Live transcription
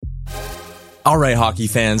All right, hockey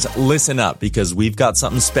fans, listen up because we've got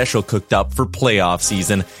something special cooked up for playoff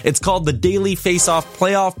season. It's called the Daily Face-Off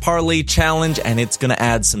Playoff Parlay Challenge, and it's going to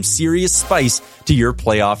add some serious spice to your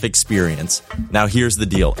playoff experience. Now, here's the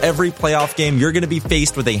deal. Every playoff game, you're going to be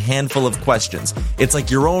faced with a handful of questions. It's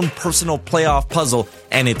like your own personal playoff puzzle,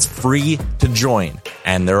 and it's free to join.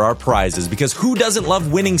 And there are prizes, because who doesn't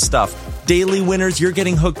love winning stuff? Daily winners, you're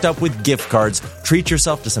getting hooked up with gift cards. Treat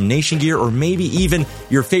yourself to some Nation gear or maybe even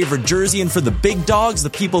your favorite jersey. And for the big dogs, the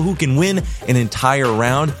people who can win an entire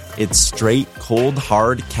round, it's straight, cold,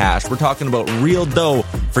 hard cash. We're talking about real dough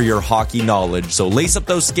for your hockey knowledge. So lace up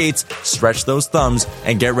those skates, stretch those thumbs,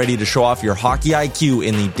 and get ready to show off your hockey IQ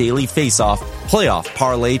in the Daily Face-Off Playoff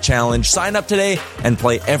Parlay Challenge. Sign up today and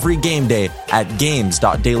play every game day at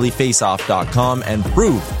games.dailyfaceoff.com and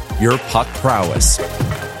prove your puck prowess.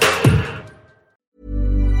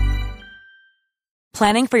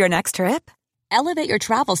 Planning for your next trip? Elevate your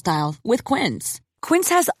travel style with Quince. Quince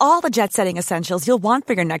has all the jet-setting essentials you'll want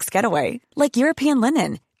for your next getaway, like European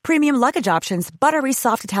linen, premium luggage options, buttery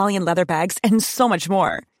soft Italian leather bags, and so much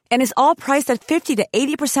more. And is all priced at 50 to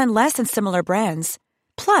 80% less than similar brands.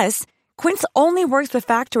 Plus, Quince only works with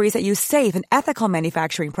factories that use safe and ethical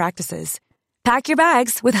manufacturing practices. Pack your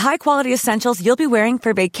bags with high-quality essentials you'll be wearing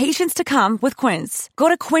for vacations to come with Quince. Go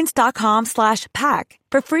to quince.com/pack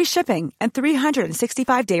for free shipping and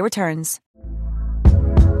 365-day returns.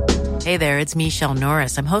 Hey there, it's Michelle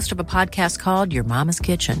Norris. I'm host of a podcast called Your Mama's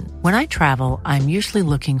Kitchen. When I travel, I'm usually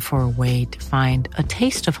looking for a way to find a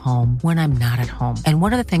taste of home when I'm not at home. And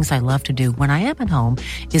one of the things I love to do when I am at home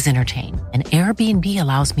is entertain. And Airbnb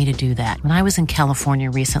allows me to do that. When I was in California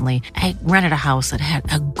recently, I rented a house that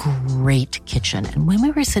had a great kitchen. And when we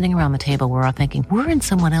were sitting around the table, we were all thinking, we're in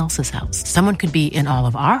someone else's house. Someone could be in all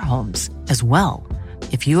of our homes as well.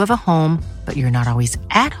 If you have a home, but you're not always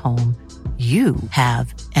at home, you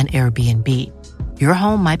have an Airbnb. Your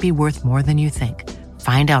home might be worth more than you think.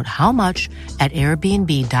 Find out how much at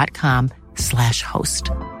airbnb.com/host.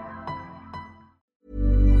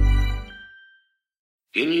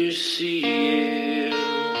 Can you see it?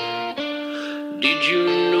 Did you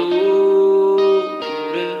notice?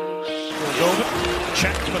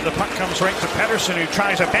 Checked when the puck comes right to Pettersson, who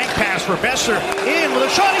tries a bank pass for Besser. In with a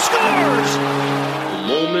shot, he scores! A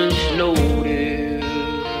moment's notice.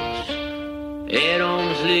 At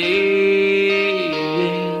arm's length.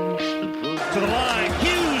 To the line,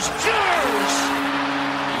 Hughes scores!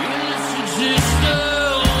 Yes,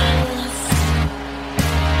 existence.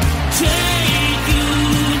 Take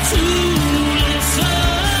you to the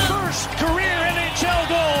sun. First career NHL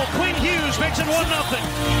goal. Quinn Hughes makes it 1-0.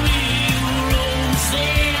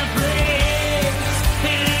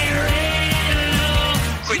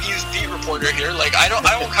 Quinn Hughes beat reporter here. Like I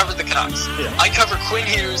won't cover the Canucks. Yeah. I cover Quinn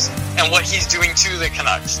Hughes and what he's doing to the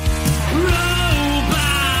Canucks.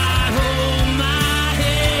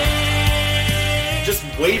 Just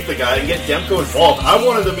wave the guy and get Demko involved. I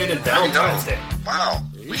wanted them in Valentine's Day. Wow.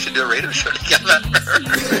 We should do a radio show together.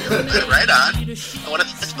 Right on. I want to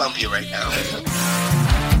fist bump you right now.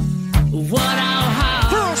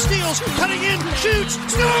 Pearl steals, cutting in, shoots,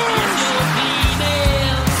 scores!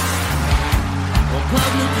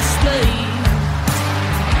 Public display.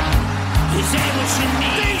 Is that what you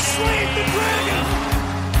need? They slayed the dragon!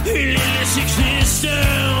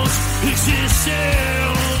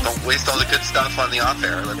 Existence. Don't waste all the good stuff on the off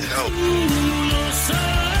air. Let's go.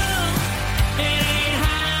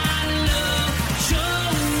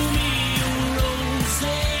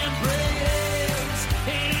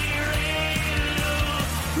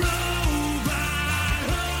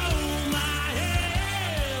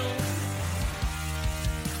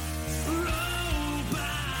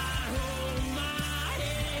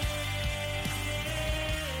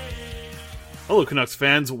 Hello, Canucks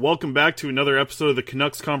fans. Welcome back to another episode of the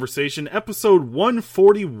Canucks Conversation, episode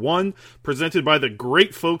 141, presented by the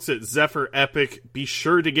great folks at Zephyr Epic. Be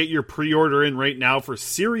sure to get your pre-order in right now for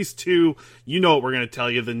Series 2. You know what we're going to tell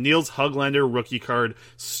you, the Niels Höglander rookie card.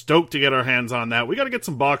 Stoked to get our hands on that. We got to get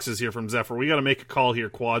some boxes here from Zephyr. We got to make a call here,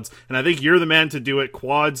 Quads, and I think you're the man to do it.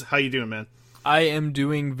 Quads, how you doing, man? I am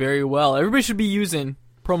doing very well. Everybody should be using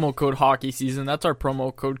promo code hockey season. That's our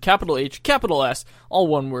promo code, capital H, capital S, all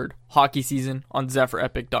one word, hockey season on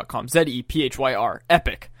zephyrepic.com. ZEPHYR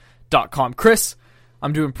epic.com. Chris,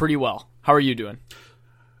 I'm doing pretty well. How are you doing?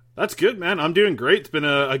 That's good, man. I'm doing great. It's been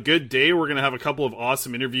a good day. We're going to have a couple of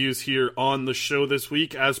awesome interviews here on the show this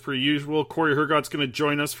week. As per usual, Corey Hergott's going to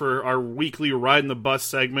join us for our weekly Ride in the Bus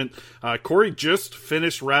segment. Corey just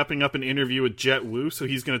finished wrapping up an interview with Jet Wu, so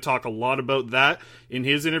he's going to talk a lot about that in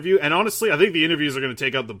his interview. And honestly, I think the interviews are going to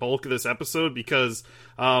take out the bulk of this episode because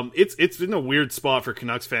It's been a weird spot for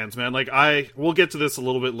Canucks fans, man. Like, we'll get to this a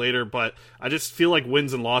little bit later, but I just feel like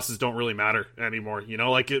wins and losses don't really matter anymore.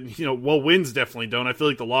 Wins definitely don't. I feel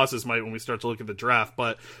like the losses might when we start to look at the draft.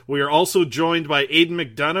 But we are also joined by Aidan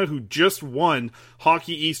McDonough, who just won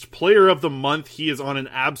Hockey East Player of the Month. He is on an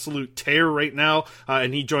absolute tear right now,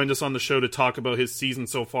 and he joined us on the show to talk about his season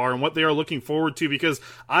so far and what they are looking forward to, because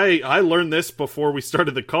I learned this before we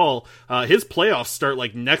started the call. His playoffs start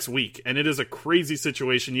like next week, and it is a crazy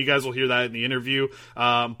situation. You guys will hear that in the interview.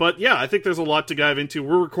 But yeah, I think there's a lot to dive into.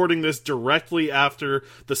 We're recording this directly after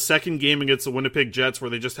the second game against the Winnipeg Jets, where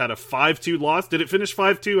they just had a 5-2 loss. Did it finish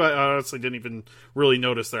 5-2? I honestly didn't even really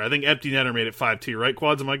notice there. I think Empty Netter made it 5-2, right,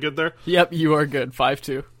 Quads? Am I good there? Yep, you are good.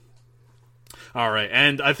 5-2. All right,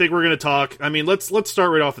 and I think we're going to talk. I mean, let's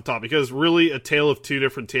start right off the top, because really a tale of two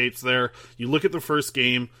different tapes there. You look at the first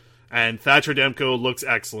game, and Thatcher Demko looks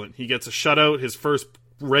excellent. He gets a shutout, his first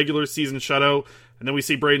regular season shutout, and then we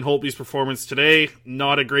see Braden Holtby's performance today.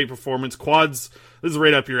 Not a great performance. Quads, this is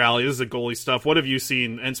right up your alley. This is the goalie stuff. What have you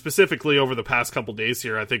seen? And specifically over the past couple days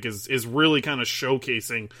here, I think is really kind of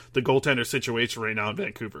showcasing the goaltender situation right now in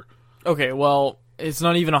Vancouver. Okay, well, it's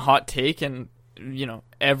not even a hot take, and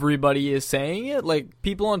everybody is saying it. Like,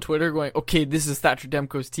 people on Twitter going, okay, this is Thatcher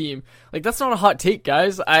Demko's team. Like, that's not a hot take,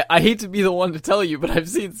 guys. I hate to be the one to tell you, but I've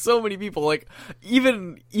seen so many people, like,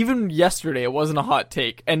 even yesterday it wasn't a hot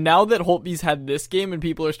take. And now that Holtby's had this game and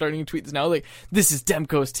people are starting tweets now, like, this is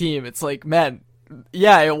Demko's team. It's like, man,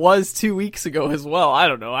 yeah, it was 2 weeks ago as well. I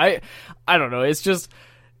don't know. I don't know. It's just,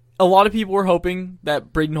 a lot of people were hoping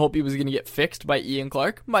that Braden Holtby was going to get fixed by Ian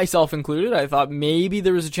Clark, myself included. I thought maybe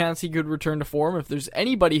there was a chance he could return to form. If there's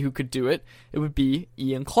anybody who could do it, it would be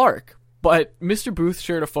Ian Clark. But Mr. Booth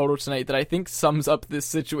shared a photo tonight that I think sums up this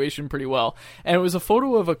situation pretty well. And it was a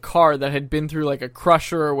photo of a car that had been through like a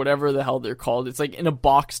crusher or whatever the hell they're called. It's like in a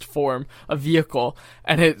boxed form, a vehicle.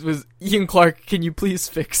 And it was, Ian Clark, can you please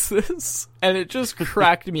fix this? And it just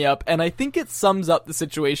cracked me up. And I think it sums up the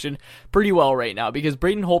situation pretty well right now, because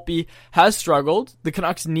Braden Holtby has struggled. The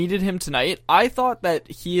Canucks needed him tonight. I thought that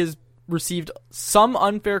he has received some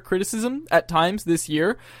unfair criticism at times this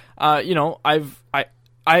year.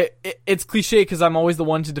 It's cliche because I'm always the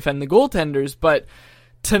one to defend the goaltenders, but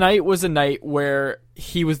tonight was a night where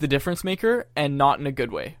he was the difference maker, and not in a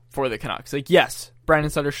good way for the Canucks. Like, yes,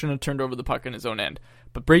 Brandon Sutter shouldn't have turned over the puck in his own end,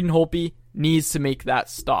 but Braden Holtby needs to make that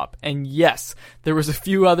stop. And yes, there was a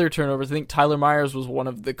few other turnovers. I think Tyler Myers was one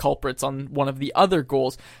of the culprits on one of the other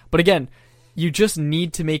goals. But again, you just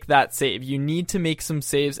need to make that save. You need to make some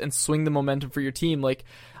saves and swing the momentum for your team. Like,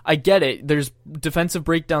 I get it. There's defensive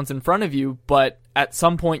breakdowns in front of you, but at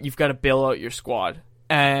some point you've got to bail out your squad.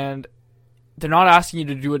 And they're not asking you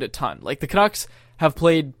to do it a ton. Like, the Canucks have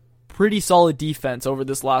played pretty solid defense over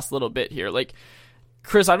this last little bit here. Like,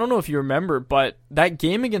 Chris, I don't know if you remember, but that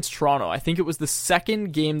game against Toronto, I think it was the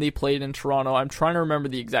second game they played in Toronto. I'm trying to remember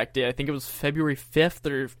the exact date. I think it was February 5th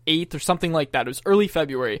or 8th or something like that. It was early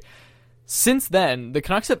February. Since then, the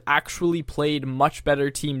Canucks have actually played much better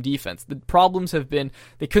team defense. The problems have been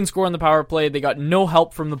they couldn't score on the power play. They got no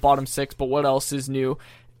help from the bottom six, but what else is new?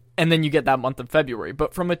 And then you get that month of February.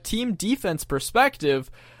 But from a team defense perspective,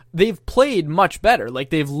 they've played much better. Like,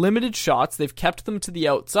 they've limited shots, they've kept them to the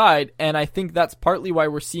outside, and I think that's partly why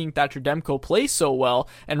we're seeing Thatcher Demko play so well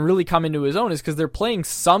and really come into his own, is because they're playing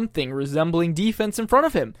something resembling defense in front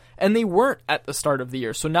of him, and they weren't at the start of the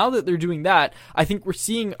year. So now that they're doing that, I think we're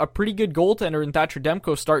seeing a pretty good goaltender in Thatcher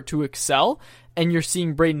Demko start to excel, and you're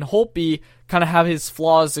seeing Braden Holtby kind of have his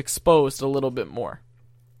flaws exposed a little bit more.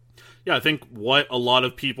 Yeah, I think what a lot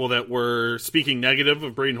of people that were speaking negative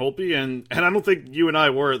of Braden Holtby, and I don't think you and I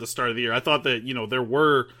were at the start of the year. I thought that,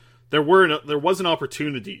 there was an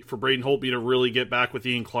opportunity for Braden Holtby to really get back with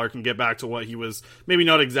Ian Clark and get back to what he was, maybe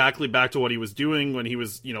not exactly back to what he was doing when he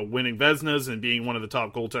was, winning Vezinas and being one of the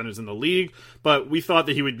top goaltenders in the league, but we thought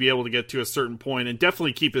that he would be able to get to a certain point and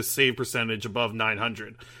definitely keep his save percentage above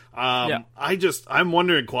 900. I'm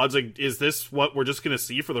wondering, Quads, like, is this what we're just going to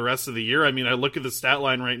see for the rest of the year? I mean, I look at the stat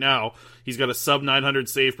line right now. He's got a sub 900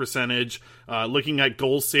 save percentage. Looking at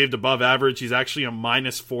goals saved above average, he's actually a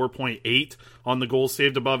minus 4.8 on the goals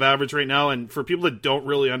saved above average right now. And for people that don't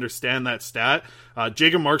really understand that stat,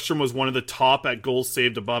 Jacob Markstrom was one of the top at goals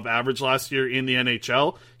saved above average last year in the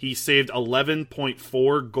NHL. He saved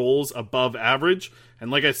 11.4 goals above average. And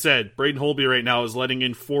like I said, Braden Holtby right now is letting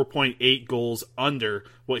in 4.8 goals under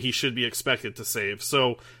what he should be expected to save.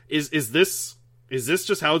 So is this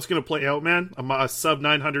just how it's going to play out, man? A sub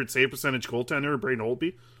 900 save percentage goaltender, Braden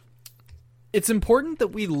Holtby? it's important that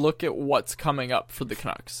we look at what's coming up for the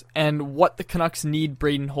Canucks and what the Canucks need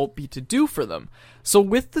Braden Holtby to do for them. So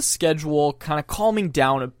with the schedule kind of calming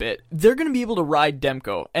down a bit, they're going to be able to ride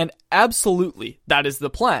Demko, and absolutely, that is the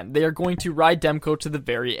plan. They are going to ride Demko to the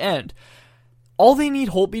very end. All they need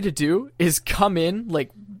Holtby to do is come in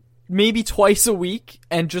like maybe twice a week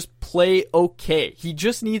and just play okay. He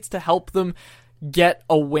just needs to help them get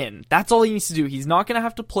a win. That's all he needs to do. He's not going to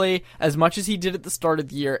have to play as much as he did at the start of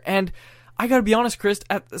the year, and I gotta be honest, Chris,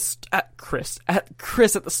 at the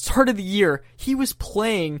start of the year, he was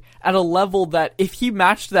playing at a level that if he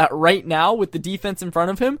matched that right now with the defense in front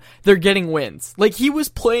of him, they're getting wins. Like, he was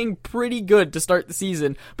playing pretty good to start the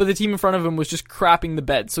season, but the team in front of him was just crapping the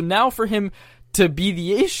bed. So now for him to be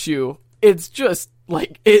the issue, it's just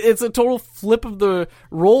like, it's a total flip of the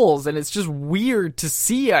roles, and it's just weird to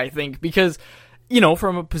see, I think, because, you know,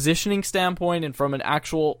 from a positioning standpoint and from an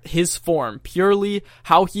actual, his form, purely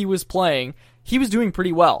how he was playing, he was doing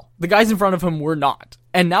pretty well. The guys in front of him were not.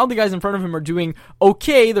 And now the guys in front of him are doing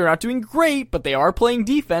okay. They're not doing great, but they are playing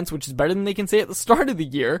defense, which is better than they can say at the start of the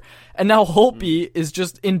year. And now Holtby is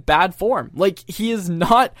just in bad form. Like, he's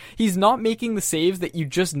not making the saves that you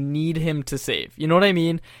just need him to save. You know what I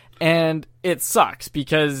mean? And it sucks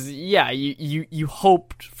because, yeah, you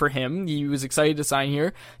hoped for him. He was excited to sign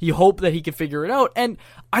here. You hope that he could figure it out. And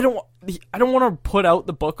I don't want to put out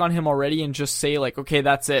the book on him already and just say, like, okay,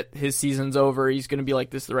 that's it. His season's over. He's going to be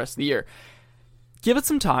like this the rest of the year. Give it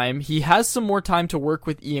some time. He has some more time to work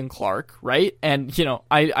with Ian Clark, right? And, you know,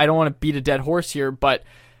 I don't want to beat a dead horse here, but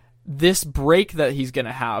this break that he's going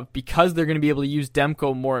to have, because they're going to be able to use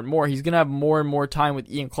Demko more and more, he's going to have more and more time with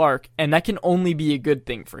Ian Clark, and that can only be a good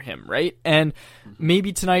thing for him, right? And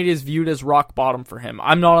maybe tonight is viewed as rock bottom for him.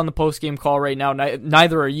 I'm not on the post-game call right now,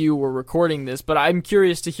 neither are you. We're recording this, but I'm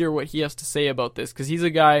curious to hear what he has to say about this, because he's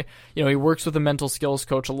a guy, you know, he works with a mental skills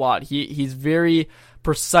coach a lot. He's very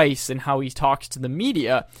precise in how he talks to the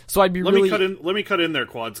media. So I'd be let me cut in there,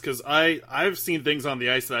 Quads, because I've seen things on the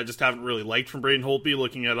ice that I just haven't really liked from Braden Holtby,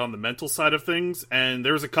 looking at on the mental side of things, and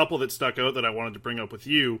there was a couple that stuck out that I wanted to bring up with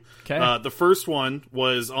you. Okay. The first one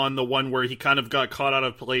was on the one where he kind of got caught out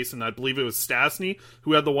of place, and I believe it was Stastny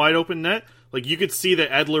who had the wide open net. Like, you could see that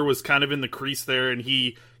Edler was kind of in the crease there, and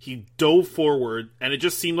he dove forward, and it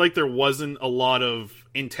just seemed like there wasn't a lot of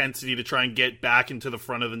intensity to try and get back into the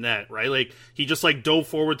front of the net, right? Like, he just, like, dove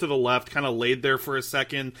forward to the left, kind of laid there for a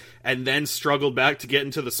second, and then struggled back to get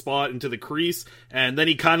into the spot, into the crease, and then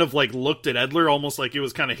he kind of, like, looked at Edler, almost like it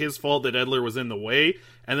was kind of his fault that Edler was in the way.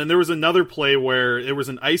 And then there was another play where there was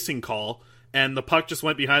an icing call, and the puck just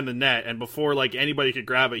went behind the net, and before, like, anybody could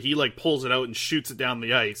grab it, he, like, pulls it out and shoots it down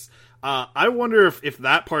the ice. I wonder if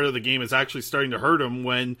that part of the game is actually starting to hurt him,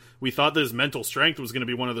 when we thought that his mental strength was going to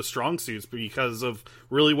be one of the strong suits, because of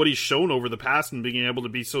really what he's shown over the past and being able to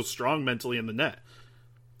be so strong mentally in the net.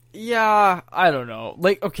 Yeah, I don't know.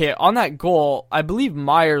 Like, okay, on that goal, I believe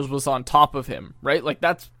Myers was on top of him, right? Like,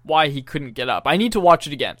 that's why he couldn't get up. I need to watch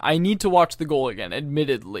it again. I need to watch the goal again,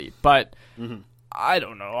 admittedly. But, I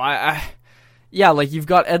don't know. Yeah, like, you've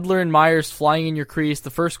got Edler and Myers flying in your crease. The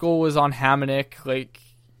first goal was on Hamonic. Like,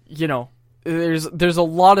 you know, there's a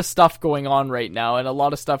lot of stuff going on right now, and a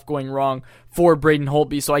lot of stuff going wrong for Braden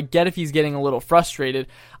Holtby, so I get if he's getting a little frustrated.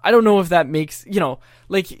 I don't know if that makes, you know,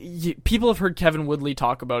 like, people have heard Kevin Woodley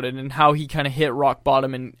talk about it, and how he kind of hit rock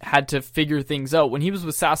bottom and had to figure things out. When he was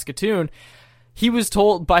with Saskatoon, he was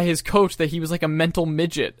told by his coach that he was like a mental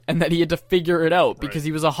midget, and that he had to figure it out, because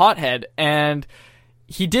he was a hothead, and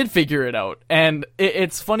he did figure it out. And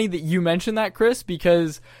it's funny that you mentioned that, Chris,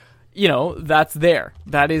 because, you know,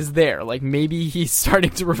 that is there. Like, maybe he's starting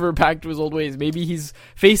to revert back to his old ways. Maybe he's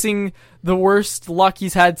facing the worst luck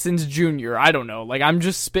he's had since junior. I don't know. Like, I'm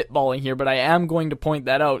just spitballing here, but I am going to point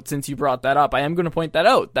that out since you brought that up. I am going to point that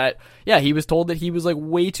out that, yeah, he was told that he was like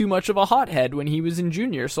way too much of a hothead when he was in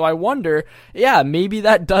junior. So I wonder, yeah, maybe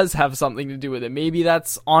that does have something to do with it. Maybe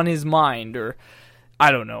that's on his mind, or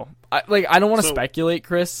I don't know. I don't want to speculate,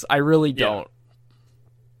 Chris. I really don't.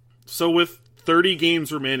 So with 30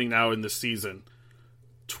 games remaining now in this season,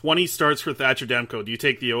 20 starts for Thatcher Demko. Do you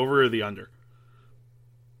take the over or the under?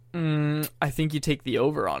 I think you take the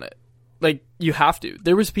over on it. Like, you have to.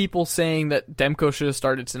 There was people saying that Demko should have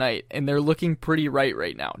started tonight, and they're looking pretty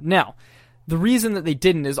right now. Now, the reason that they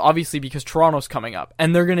didn't is obviously because Toronto's coming up,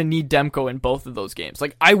 and they're going to need Demko in both of those games.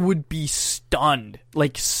 Like, I would be stunned,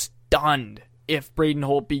 if Braden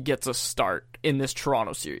Holtby gets a start in this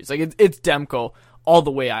Toronto series. Like, it's Demko all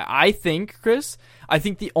the way. I think, Chris,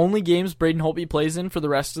 the only games Braden Holtby plays in for the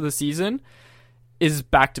rest of the season is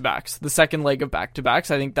back-to-backs, the second leg of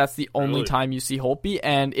back-to-backs. I think that's the only time you see Holtby,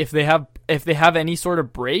 and if they have any sort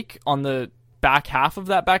of break on the back half of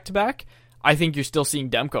that back-to-back, I think you're still seeing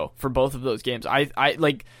Demko for both of those games. I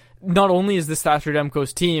like, not only is this Thatcher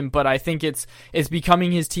Demko's team, but I think it's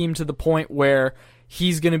becoming his team to the point where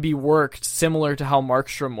he's going to be worked similar to how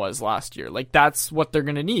Markstrom was last year. Like, that's what they're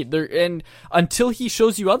going to need. And until he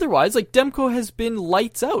shows you otherwise, like, Demko has been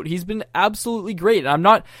lights out. He's been absolutely great. And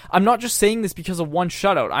I'm not just saying this because of one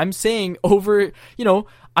shutout. I'm saying over,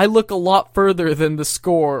 I look a lot further than the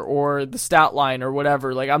score or the stat line or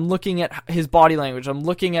whatever. Like, I'm looking at his body language. I'm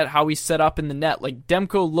looking at how he's set up in the net. Like,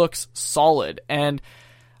 Demko looks solid. And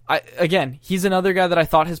again, he's another guy that I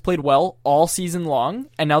thought has played well all season long,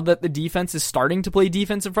 and now that the defense is starting to play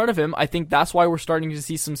defense in front of him, I think that's why we're starting to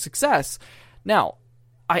see some success. Now,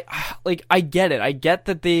 I get it. I get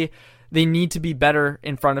that they need to be better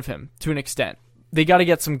in front of him to an extent. They got to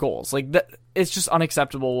get some goals. Like, that, it's just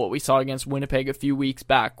unacceptable what we saw against Winnipeg a few weeks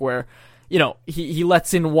back, where he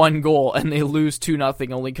lets in one goal and they lose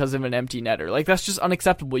 2-0 only because of an empty netter. Like, that's just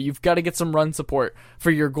unacceptable. You've got to get some run support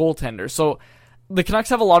for your goaltender. So the Canucks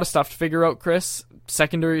have a lot of stuff to figure out, Chris.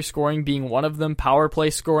 Secondary scoring being one of them, power play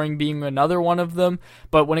scoring being another one of them.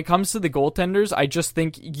 But when it comes to the goaltenders, I just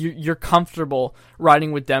think you're comfortable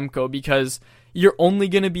riding with Demko because you're only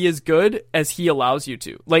going to be as good as he allows you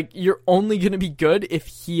to. Like, you're only going to be good if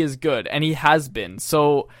he is good, and he has been.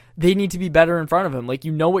 So they need to be better in front of him. Like,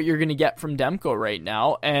 you know what you're going to get from Demko right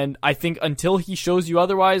now, and I think until he shows you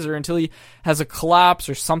otherwise, or until he has a collapse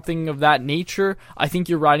or something of that nature, I think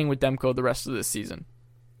you're riding with Demko the rest of this season.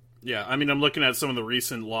 Yeah, I mean, I'm looking at some of the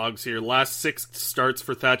recent logs here. Last 6 starts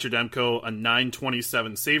for Thatcher Demko, a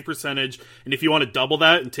 .927 save percentage. And if you want to double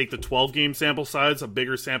that and take the 12-game sample size, a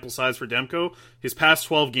bigger sample size for Demko, his past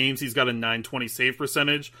 12 games, he's got a .920 save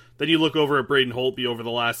percentage. Then you look over at Braden Holtby over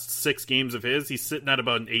the last 6 games of his, he's sitting at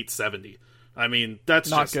about an .870. I mean, that's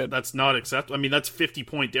not just good. That's not acceptable. I mean, that's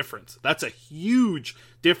 50-point difference. That's a huge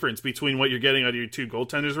difference between what you're getting out of your two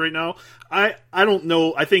goaltenders right now. I don't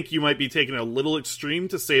know. I think you might be taking a little extreme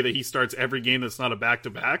to say that he starts every game that's not a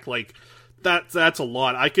back-to-back. Like, that's a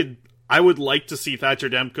lot. I would like to see Thatcher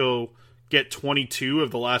Demko get 22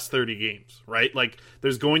 of the last 30 games, right? Like,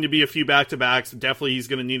 there's going to be a few back-to-backs. Definitely he's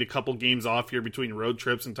going to need a couple games off here between road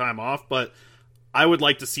trips and time off, but I would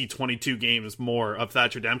like to see 22 games more of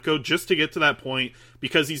Thatcher Demko just to get to that point,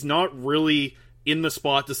 because he's not really in the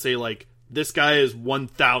spot to say, like, this guy is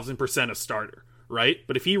 1,000% a starter, right?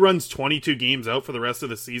 But if he runs 22 games out for the rest of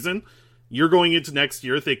the season, you're going into next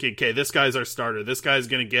year thinking, okay, this guy's our starter. This guy's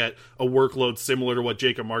going to get a workload similar to what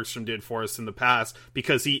Jacob Markstrom did for us in the past,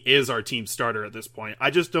 because he is our team starter at this point.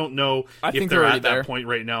 I just don't know if they're at that point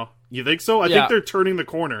right now. You think so? I think they're turning the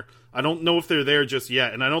corner. I don't know if they're there just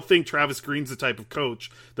yet, and I don't think Travis Green's the type of coach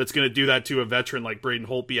that's going to do that to a veteran like Braden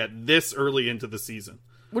Holtby at this early into the season.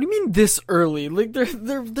 What do you mean this early? Like,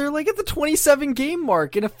 they're like at the 27 game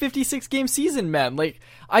mark in a 56 game season, man. Like,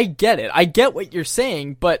 I get it. I get what you're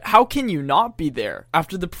saying, but how can you not be there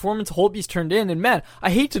after the performance Holtby's turned in? And man,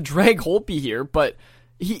 I hate to drag Holtby here, but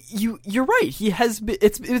you're right. He has been,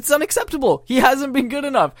 it's unacceptable. He hasn't been good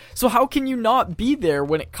enough. So how can you not be there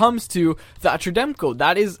when it comes to Thatcher Demko?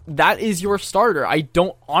 That is your starter. I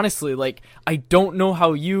don't know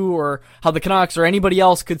how you or how the Canucks or anybody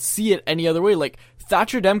else could see it any other way. Like,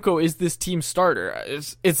 Thatcher Demko is this team's starter.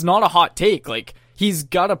 It's not a hot take. Like, he's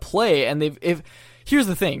got to play, and here's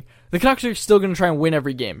the thing. The Canucks are still going to try and win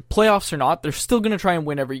every game. Playoffs or not, they're still going to try and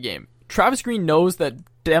win every game. Travis Green knows that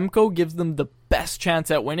Demko gives them the best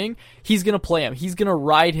chance at winning. He's going to play him. He's going to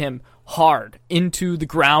ride him hard into the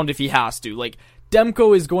ground if he has to. Like,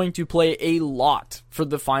 Demko is going to play a lot for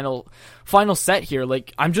the final set here.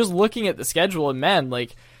 Like, I'm just looking at the schedule, and man,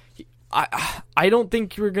 like, I don't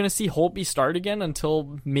think we're going to see Holtby start again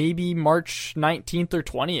until maybe March 19th or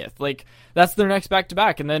 20th. Like, that's their next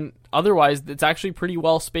back-to-back. And then otherwise, it's actually pretty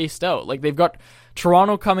well spaced out. Like, they've got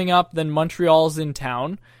Toronto coming up, then Montreal's in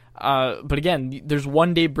town. But again, there's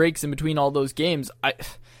 1 day breaks in between all those games.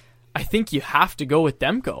 I think you have to go with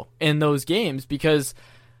Demko in those games because,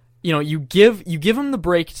 you give him the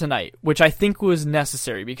break tonight, which I think was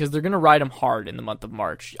necessary because they're going to ride him hard in the month of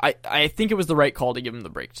March. I think it was the right call to give him the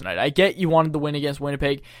break tonight. I get you wanted the win against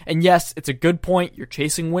Winnipeg, and yes, it's a good point. You're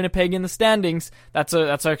chasing Winnipeg in the standings. That's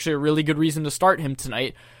actually a really good reason to start him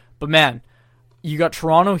tonight. But man, you got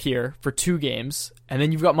Toronto here for 2 games, and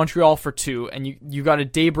then you've got Montreal for 2, and you got a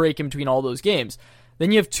day break in between all those games.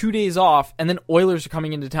 Then you have 2 days off, and then Oilers are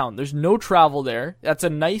coming into town. There's no travel there. That's a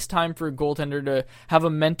nice time for a goaltender to have a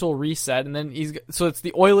mental reset. And then so it's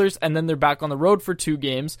the Oilers, and then they're back on the road for 2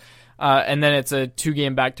 games, and then it's a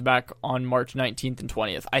 2-game back-to-back on March 19th and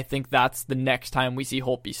 20th. I think that's the next time we see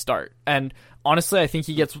Holtby start. And honestly, I think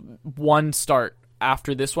he gets 1 start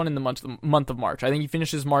after this one in the month of March. I think he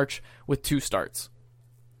finishes March with 2 starts.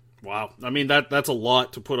 Wow. I mean, that's a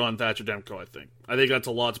lot to put on Thatcher Demko, I think. I think that's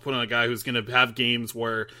a lot to put on a guy who's going to have games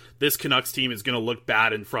where this Canucks team is going to look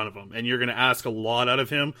bad in front of him, and you're going to ask a lot out of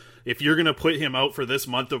him. If you're going to put him out for this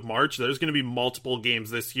month of March, there's going to be multiple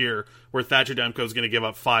games this year where Thatcher Demko is going to give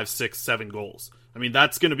up 5, 6, 7 goals. I mean,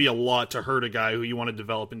 that's going to be a lot to hurt a guy who you want to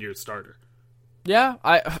develop into your starter. Yeah,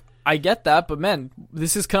 I get that, but man,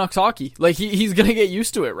 this is Canucks hockey. Like, he's going to get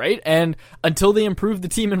used to it, right? And until they improve the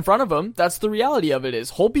team in front of him, that's the reality of it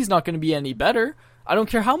is. Holtby's not going to be any better. I don't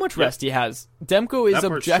care how much rest he has. Demko is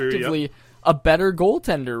objectively a better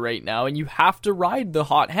goaltender right now, and you have to ride the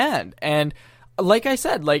hot hand. And like I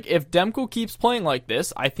said, like, if Demko keeps playing like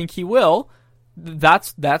this, I think he will,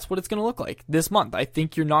 that's what it's going to look like this month. I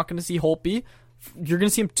think you're not going to see Holtby. You're going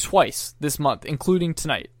to see him twice this month, including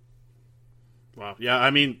tonight. Wow. Yeah,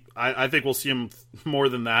 I mean, I think we'll see him more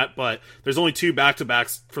than that, but there's only 2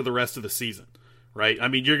 back-to-backs for the rest of the season, right? I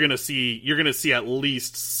mean, you're gonna see at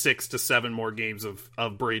least 6 to 7 more games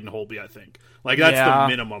of Braden Holtby, I think. Like, that's the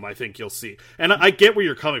minimum I think you'll see. And I get where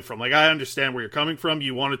you're coming from. Like, I understand where you're coming from.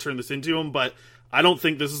 You want to turn this into him, but I don't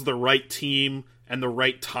think this is the right team and the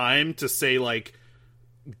right time to say, like,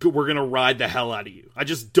 we're going to ride the hell out of you. I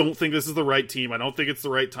just don't think this is the right team. I don't think it's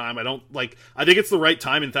the right time. I think it's the right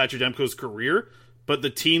time in Thatcher Demko's career, but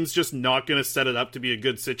the team's just not going to set it up to be a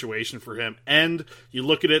good situation for him. And you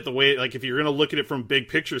look at it the way, like, if you're going to look at it from big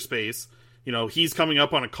picture space, you know, he's coming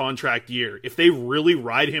up on a contract year. If they really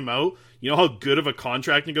ride him out, you know how good of a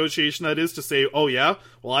contract negotiation that is to say, oh yeah,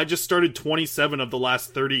 well, I just started 27 of the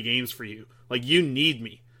last 30 games for you. Like, you need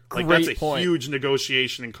me. Like, that's a huge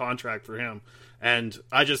negotiation and contract for him. And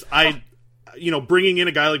bringing in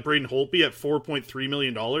a guy like Braden Holtby at $4.3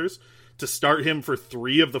 million to start him for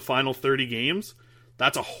 3 of the final 30 games,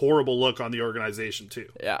 that's a horrible look on the organization too.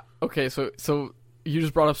 Yeah. Okay. So you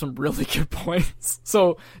just brought up some really good points.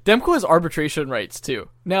 So Demko has arbitration rights too.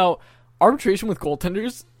 Now, arbitration with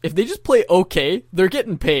goaltenders, if they just play okay, they're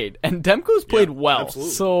getting paid. And Demko's played well.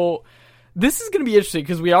 Absolutely. So this is going to be interesting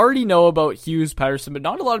because we already know about Hughes, Patterson, but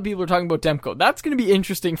not a lot of people are talking about Demko. That's going to be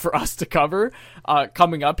interesting for us to cover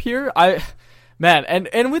coming up here.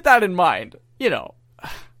 And with that in mind, you know,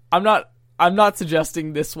 I'm not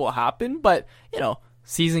suggesting this will happen, but, you know,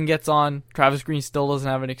 season gets on, Travis Green still doesn't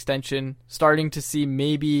have an extension, starting to see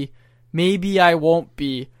maybe I won't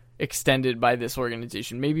be extended by this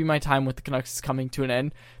organization. Maybe my time with the Canucks is coming to an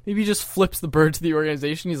end. Maybe he just flips the bird to the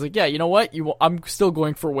organization. He's like, yeah, you know what? I'm still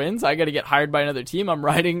going for wins. I got to get hired by another team. I'm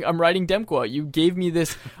riding Demko out. You gave me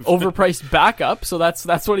this overpriced backup, so that's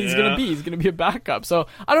what he's going to be. He's going to be a backup. So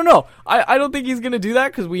I don't know. I don't think he's going to do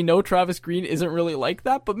that because we know Travis Green isn't really like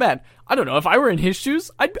that. But man, I don't know. If I were in his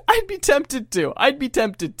shoes, I'd be tempted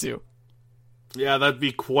to. Yeah, that'd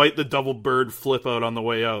be quite the double bird flip out on the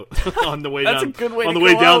way out. On the way That's down, a good way on to the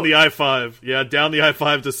way go down out. the I-5. Yeah, down the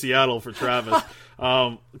I-5 to Seattle for Travis.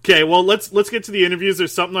 Okay, well, let's get to the interviews.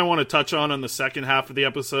 There's something I want to touch on the second half of the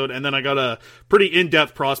episode, and then I got a pretty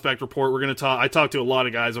in-depth prospect report. We're going to talk. I talked to a lot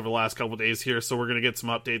of guys over the last couple of days here, so we're going to get some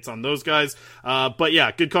updates on those guys. But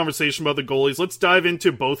yeah, good conversation about the goalies. Let's dive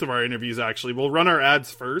into both of our interviews, actually. We'll run our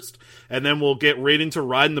ads first, and then we'll get right into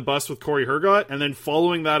riding the bus with Corey Hergott, and then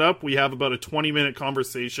following that up, we have about a 20-minute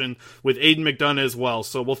conversation with Aidan McDonough as well.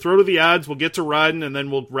 So we'll throw to the ads, we'll get to riding, and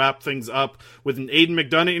then we'll wrap things up with an Aidan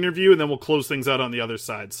McDonough interview, and then we'll close things out on the other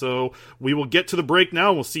side. So we will get to the break now,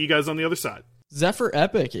 and we'll see you guys on the other side. Zephyr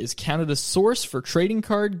Epic is Canada's source for trading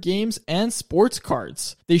card games and sports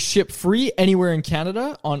cards. They ship free anywhere in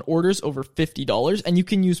Canada on orders over $50, and you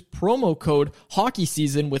can use promo code Hockey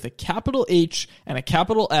Season with a capital H and a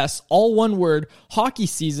capital S, all one word, Hockey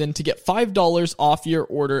Season, to get $5 off your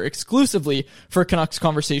order exclusively for Canucks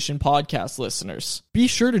Conversation podcast listeners. Be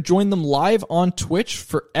sure to join them live on Twitch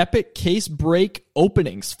for epic case break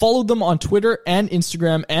openings. Follow them on Twitter and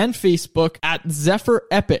Instagram and Facebook at Zephyr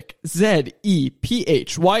Epic, ZEPHYR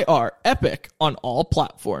Epic on all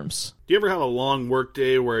platforms. Do you ever have a long work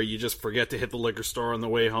day where you just forget to hit the liquor store on the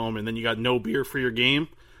way home and then you got no beer for your game?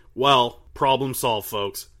 Well, problem solved,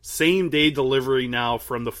 folks. Same day delivery now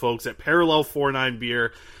from the folks at Parallel 49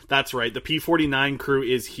 Beer. That's right, the P49 crew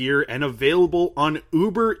is here and available on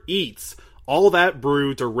Uber Eats. All that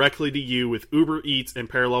brew directly to you with Uber Eats and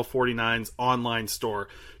Parallel 49's online store.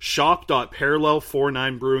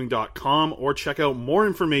 Shop.parallel49brewing.com or check out more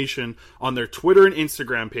information on their Twitter and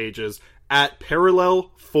Instagram pages at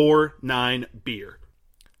Parallel49Beer.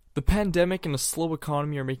 The pandemic and a slow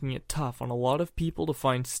economy are making it tough on a lot of people to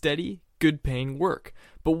find steady, good-paying work.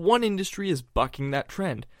 But one industry is bucking that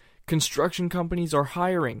trend. Construction companies are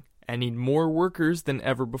hiring, and need more workers than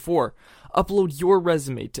ever before. Upload your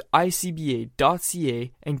resume to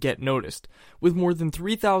icba.ca and get noticed. With more than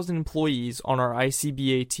 3,000 employees on our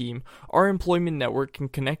ICBA team, our employment network can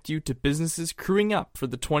connect you to businesses crewing up for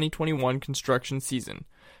the 2021 construction season.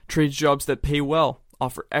 Trades jobs that pay well,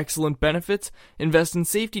 offer excellent benefits, invest in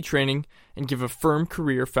safety training, and give a firm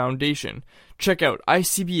career foundation. Check out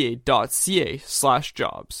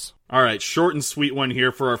icba.ca/jobs. All right, short and sweet one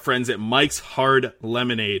here for our friends at Mike's Hard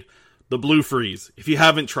Lemonade, the Blue Freeze. If you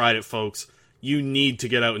haven't tried it, folks, you need to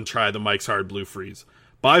get out and try the Mike's Hard Blue Freeze.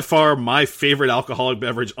 By far, my favorite alcoholic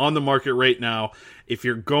beverage on the market right now. If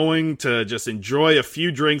you're going to just enjoy a few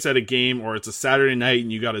drinks at a game, or it's a Saturday night and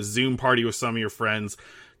you got a Zoom party with some of your friends,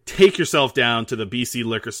 take yourself down to the BC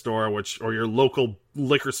liquor store, or your local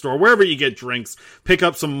liquor store, wherever you get drinks. Pick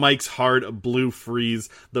up some Mike's Hard Blue Freeze,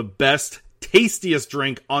 the best, tastiest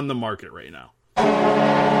drink on the market right now.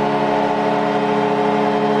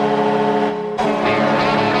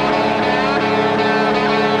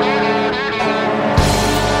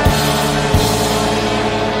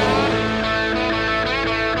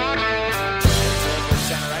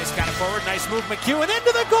 Center ice, kind of forward, nice move, McEwen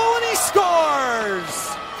into the goal, and he scores!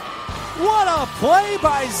 What a play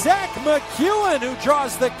by Zach McEwen, who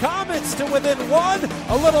draws the Comets to within one.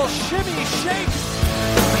 A little shimmy shake.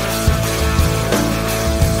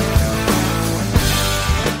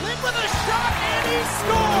 Lynn with a shot, and he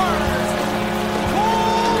scores!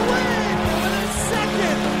 Paul Lynn with a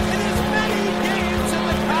second in as many games, and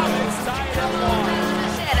the Comets tie it up one.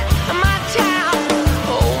 My town.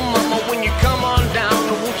 Oh, mama, when you come on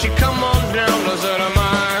down, won't you come on down to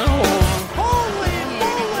my home? Holy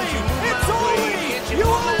moly! It's Oli! You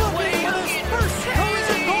are looking for his first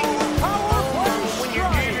career goal of power play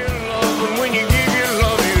strike. And when you give your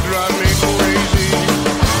love, you drive me crazy.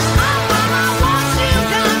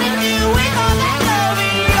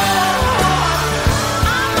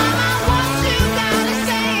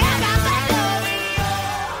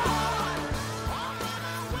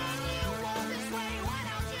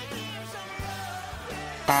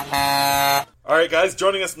 All right, guys,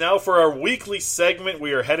 joining us now for our weekly segment.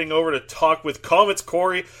 We are heading over to talk with Comets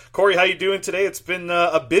Corey. Corey, how you doing today? It's been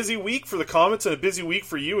a busy week for the Comets and a busy week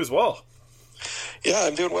for you as well. Yeah,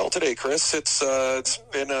 I'm doing well today, Chris. It's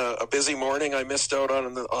been a busy morning. I missed out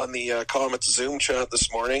on the Comets Zoom chat this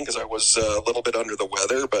morning because I was a little bit under the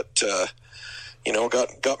weather, but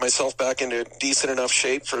got myself back into decent enough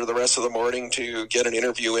shape for the rest of the morning to get an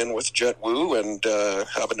interview in with Jet Wu and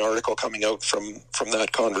have an article coming out from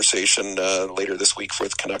that conversation later this week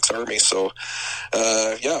with Canucks Army. So,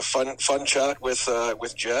 fun chat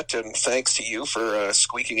with Jet, and thanks to you for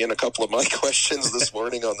squeaking in a couple of my questions this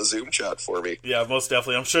morning on the Zoom chat for me. Yeah, most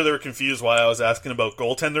definitely. I'm sure they were confused why I was asking about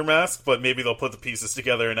goaltender masks, but maybe they'll put the pieces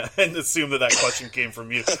together and assume that question came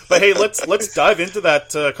from you. But hey, let's dive into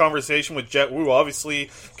that conversation with Jet Wu. Obviously,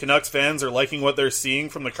 Canucks fans are liking what they're seeing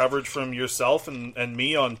from the coverage from yourself and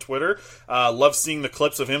me on Twitter. Love seeing the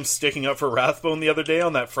clips of him sticking up for Rathbone the other day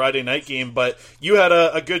on that Friday night game. But you had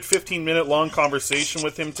a good 15-minute long conversation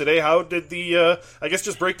with him today. How did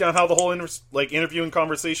just break down how the whole interview and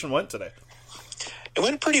conversation went today? It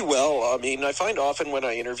went pretty well. I mean, I find often when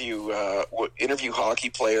I interview hockey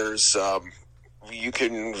players, you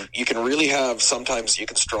can really have, sometimes you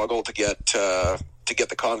can struggle to get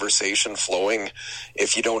the conversation flowing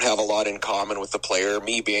if you don't have a lot in common with the player.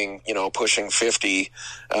 Me being, pushing 50,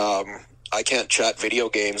 I can't chat video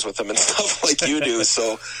games with them and stuff like you do.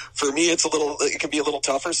 So for me, it can be a little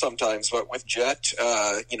tougher sometimes. But with Jet,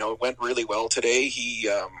 it went really well today.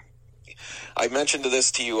 I mentioned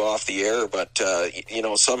this to you off the air, but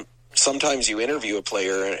sometimes you interview a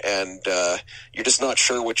player and you're just not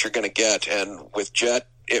sure what you're going to get. And with Jet,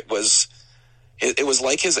 it was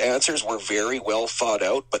like his answers were very well thought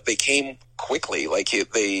out, but they came quickly.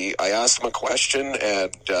 I asked him a question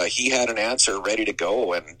and he had an answer ready to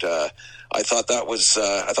go. And I thought that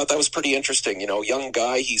was pretty interesting. Young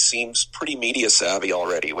guy, he seems pretty media savvy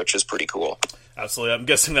already, which is pretty cool. Absolutely. I'm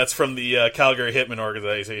guessing that's from the Calgary Hitmen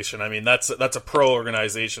organization. I mean, that's a pro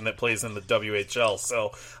organization that plays in the WHL.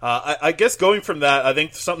 So I guess going from that, I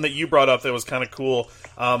think something that you brought up that was kind of cool,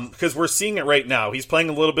 because we're seeing it right now. He's playing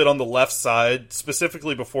a little bit on the left side,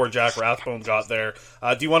 specifically before Jack Rathbone got there.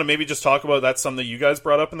 Do you want to maybe just talk about that's something that you guys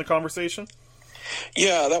brought up in the conversation?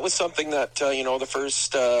 Yeah, that was something that,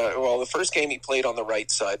 the first game he played on the right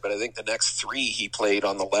side, but I think the next 3 he played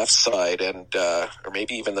on the left side, and or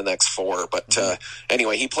maybe even the next 4. But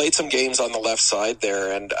anyway, he played some games on the left side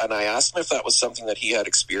there, and I asked him if that was something that he had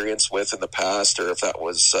experience with in the past, or if that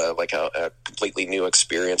was like a completely new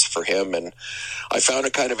experience for him. And I found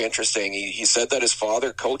it kind of interesting. He said that his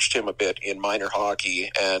father coached him a bit in minor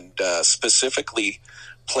hockey, and specifically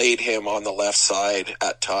played him on the left side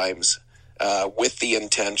at times. With the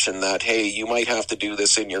intention that, hey, you might have to do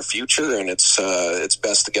this in your future, and it's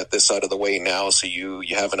best to get this out of the way now, so you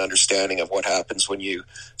have an understanding of what happens when you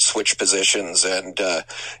switch positions. And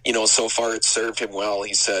so far it's served him well.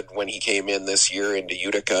 He said when he came in this year into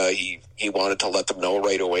Utica, he wanted to let them know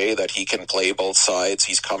right away that he can play both sides.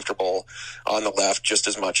 He's comfortable on the left just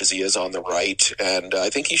as much as he is on the right, and I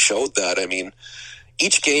think he showed that. I mean,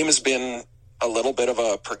 each game has been a little bit of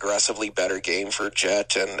a progressively better game for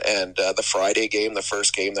Jet, and the Friday game, the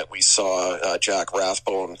first game that we saw Jack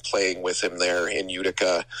Rathbone playing with him there in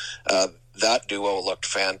Utica, that duo looked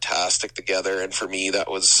fantastic together, and for me that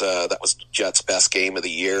was Jet's best game of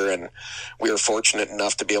the year. And we were fortunate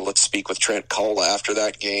enough to be able to speak with Trent Cull after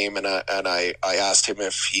that game, and I asked him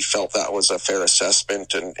if he felt that was a fair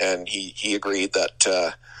assessment, and he agreed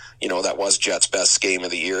that that was Jet's best game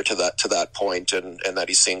of the year to that point, and that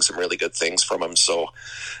he's seeing some really good things from him. So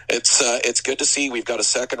it's good to see. We've got a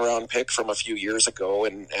second round pick from a few years ago,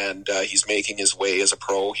 and he's making his way as a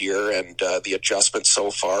pro here, and the adjustment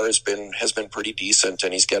so far has been pretty decent,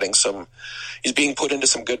 and he's being put into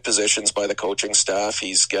some good positions by the coaching staff.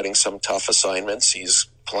 He's getting some tough assignments. He's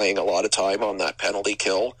playing a lot of time on that penalty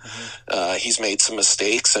kill. He's made some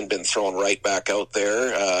mistakes and been thrown right back out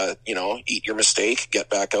there. Eat your mistake, get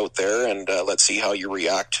back out there, and let's see how you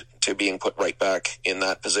react to being put right back in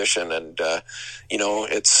that position. And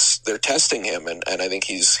they're testing him, and I think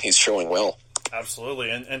he's showing well.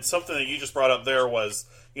 Absolutely, and something that you just brought up there was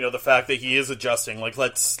the fact that he is adjusting. Like,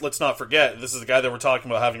 let's not forget, this is a guy that we're talking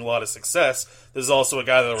about having a lot of success. This is also a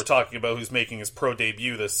guy that we're talking about who's making his pro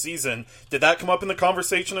debut this season. Did that come up in the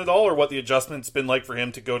conversation at all, or what the adjustment's been like for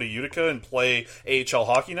him to go to Utica and play AHL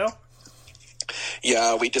hockey now?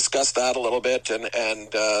 Yeah, we discussed that a little bit, and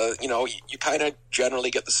you kind of generally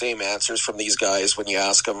get the same answers from these guys when you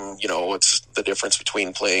ask them, what's the difference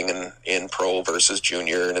between playing in pro versus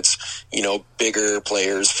junior, and it's, bigger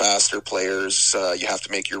players, faster players, you have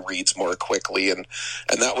to make your reads more quickly, and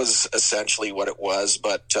that was essentially what it was.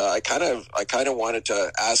 But I kind of wanted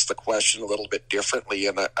to ask the question a little bit differently,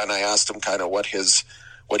 and I asked him kind of what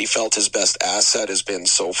he felt his best asset has been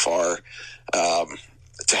so far,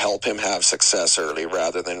 to help him have success early,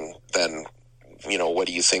 rather than what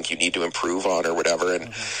do you think you need to improve on or whatever.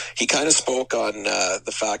 And he kind of spoke on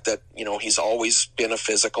the fact that he's always been a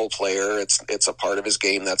physical player. It's a part of his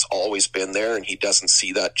game that's always been there, and he doesn't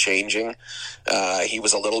see that changing. He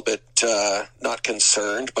was a little bit not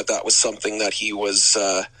concerned, but that was something that he was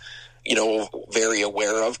very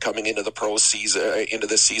aware of coming into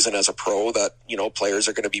this season as a pro, that, players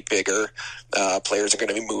are going to be bigger, players are going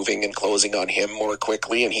to be moving and closing on him more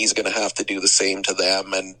quickly, and he's going to have to do the same to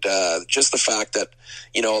them. And just the fact that,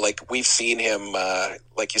 we've seen him,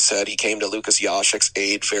 like you said, he came to Lucas Yashik's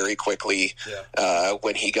aid very quickly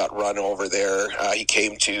when he got run over there. He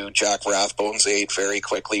came to Jack Rathbone's aid very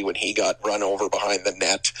quickly when he got run over behind the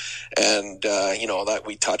net. And, that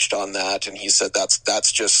we touched on that, and he said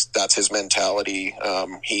that's his mentality.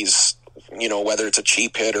 He's, whether it's a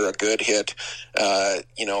cheap hit or a good hit,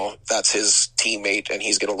 that's his teammate, and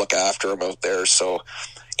he's going to look after him out there. So,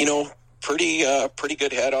 pretty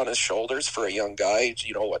good head on his shoulders for a young guy.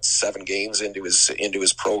 7 games into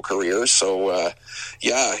his pro career. So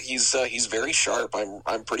he's very sharp.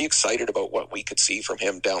 I'm pretty excited about what we could see from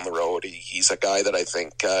him down the road. He's a guy that I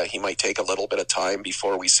think he might take a little bit of time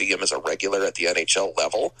before we see him as a regular at the NHL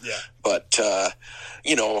level. Yeah. But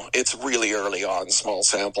it's really early on, small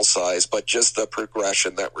sample size, but just the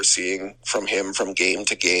progression that we're seeing from him from game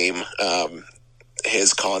to game.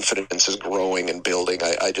 His confidence is growing and building.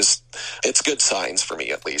 It's good signs for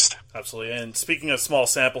me, at least. Absolutely. And speaking of small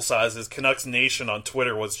sample sizes, Canucks Nation on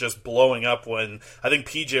Twitter was just blowing up when I think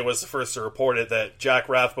PJ was the first to report it, that Jack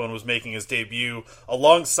Rathbone was making his debut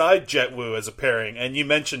alongside Jet Wu as a pairing. And you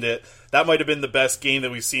mentioned it. That might have been the best game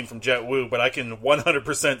that we've seen from Jet Wu, but I can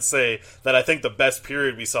 100% say that I think the best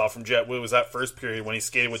period we saw from Jet Wu was that first period when he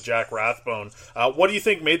skated with Jack Rathbone. What do you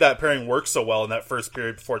think made that pairing work so well in that first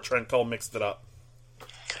period before Trent Cull mixed it up?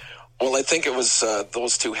 Well, I think it was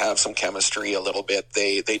those two have some chemistry a little bit.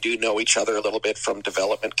 They do know each other a little bit from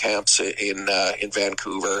development camps in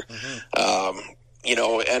Vancouver. And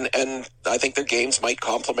I think their games might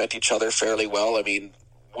complement each other fairly well. I mean,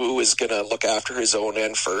 Wu is going to look after his own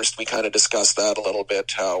end first. We kind of discussed that a little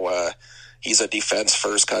bit, how he's a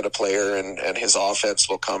defense-first kind of player, and his offense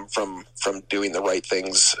will come from doing the right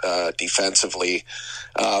things defensively.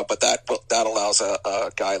 But that allows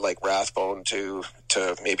a guy like Rathbone to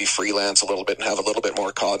maybe freelance a little bit and have a little bit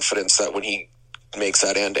more confidence that when he makes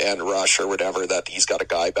that end-to-end rush or whatever, that he's got a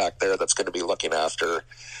guy back there that's going to be looking after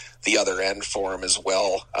the other end for him as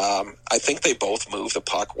well. I think they both move the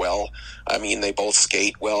puck well. I mean, they both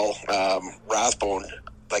skate well. Rathbone,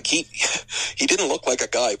 like he didn't look like a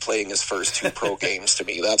guy playing his first 2 pro games to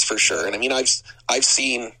me. That's for sure. And I mean, I've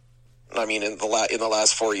seen. I mean, in the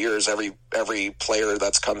last 4 years, every player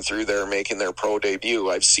that's come through there making their pro debut,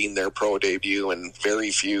 I've seen their pro debut, and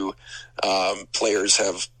very few players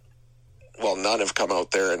have. Well, none have come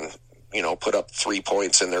out there and put up 3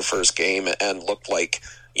 points in their first game and looked like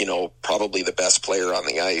probably the best player on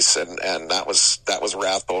the ice, and that was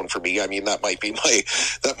Rathbone for me. I mean, that might be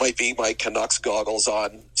my Canucks goggles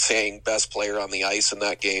on saying best player on the ice in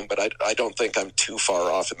that game, but I don't think I'm too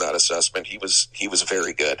far off in that assessment. He was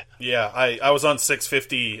very good. Yeah, I was on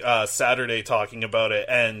 650 Saturday talking about it,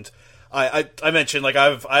 and I mentioned, like, I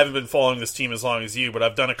haven't been following this team as long as you, but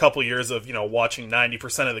I've done a couple years of watching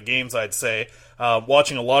 90% of the games, I'd say,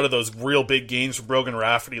 watching a lot of those real big games from Brogan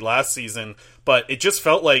Rafferty last season. But it just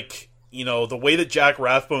felt like, the way that Jack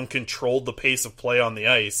Rathbone controlled the pace of play on the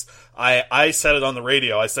ice, I said it on the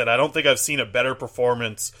radio. I said, I don't think I've seen a better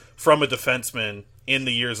performance from a defenseman in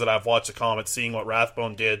the years that I've watched the Comets, seeing what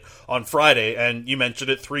Rathbone did on Friday. And you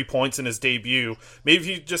mentioned it, 3 points in his debut. Maybe if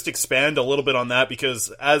you just expand a little bit on that, because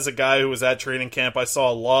as a guy who was at training camp, I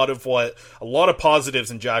saw a lot of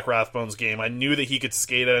positives in Jack Rathbone's game. I knew that he could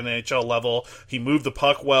skate at an NHL level. He moved the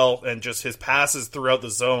puck well, and just his passes throughout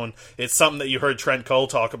the zone. It's something that you heard Trent Cull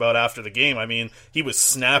talk about after the game. I mean, he was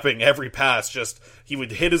snapping every pass. He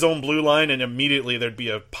would hit his own blue line, and immediately there'd be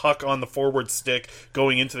a puck on the forward stick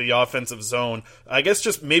going into the offensive zone. I guess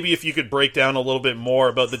just maybe if you could break down a little bit more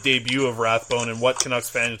about the debut of Rathbone and what Canucks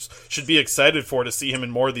fans should be excited for to see him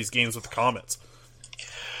in more of these games with the Comets.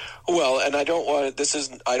 Well, and I don't want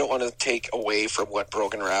to take away from what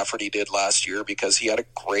Brogan Rafferty did last year, because he had a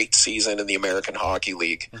great season in the American Hockey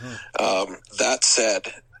League. Mm-hmm. That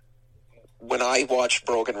said, when I watched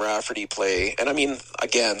Brogan Rafferty play, and I mean,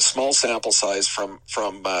 again, small sample size from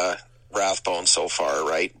Rathbone so far,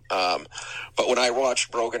 right? But when I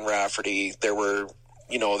watched Brogan Rafferty, there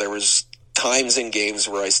was times in games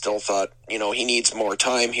where I still thought, he needs more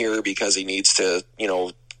time here because he needs to,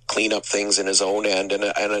 clean up things in his own end.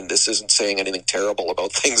 And this isn't saying anything terrible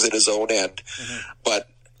about things in his own end. Mm-hmm. But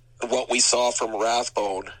what we saw from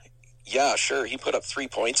Rathbone, yeah, sure, he put up 3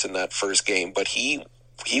 points in that first game, but he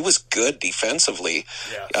was good defensively.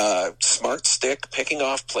 Yeah. Smart stick, picking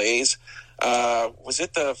off plays. Was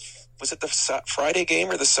it the Friday game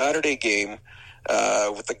or the Saturday game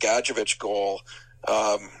with the Gadjevich goal?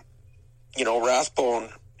 Rathbone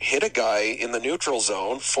hit a guy in the neutral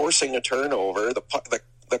zone, forcing a turnover.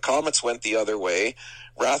 The Comets went the other way.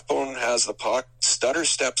 Rathbone has the puck, stutter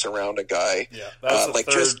steps around a guy. Yeah, that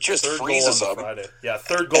was just freezes him. Yeah,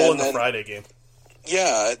 third goal in the Friday game.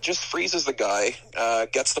 Yeah, it just freezes the guy,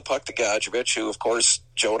 gets the puck to Gadjevich, who, of course,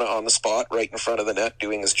 Jonah on the spot right in front of the net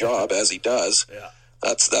doing his job, as he does. Yeah.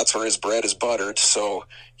 That's where his bread is buttered, so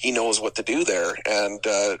he knows what to do there. And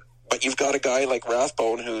but you've got a guy like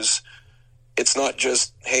Rathbone it's not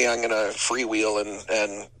just, hey, I'm going to freewheel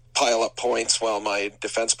and pile up points while my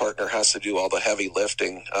defense partner has to do all the heavy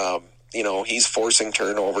lifting. He's forcing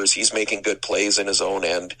turnovers. He's making good plays in his own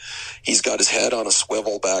end. He's got his head on a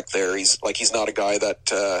swivel back there. He's not a guy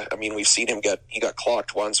that, we've seen him he got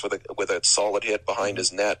clocked once with a solid hit behind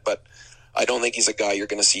his net, but I don't think he's a guy you're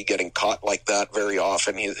going to see getting caught like that very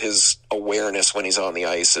often. His awareness when he's on the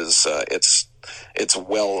ice is, it's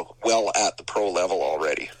well at the pro level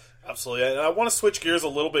already. Absolutely. I want to switch gears a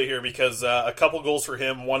little bit here because a couple goals for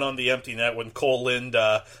him, one on the empty net when Cole Lind,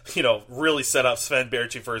 really set up Sven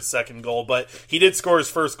Baertschi for his second goal. But he did score his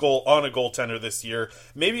first goal on a goaltender this year.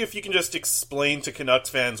 Maybe if you can just explain to Canucks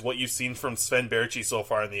fans what you've seen from Sven Baertschi so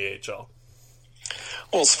far in the AHL.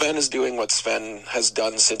 Well, Sven is doing what Sven has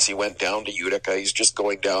done since he went down to Utica. He's just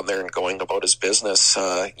going down there and going about his business.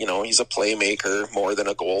 He's a playmaker more than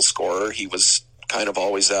a goal scorer. He was kind of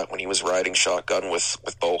always that when he was riding shotgun with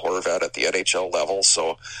Bo Horvat at the NHL level.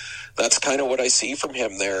 So that's kind of what I see from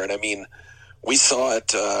him there. And I mean, we saw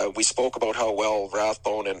it. We spoke about how well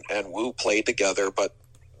Rathbone and Wu played together, but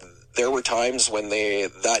there were times when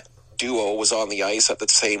that duo was on the ice at the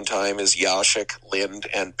same time as Yashik, Lind,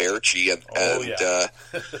 and Baertschi.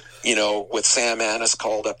 With Sam Annis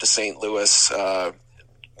called up to St. Louis,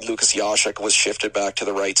 Lucas Yashik was shifted back to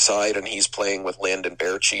the right side, and he's playing with Lind and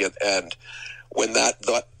Berchi. And when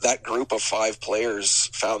that group of 5 players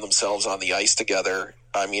found themselves on the ice together,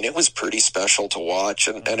 I mean, it was pretty special to watch.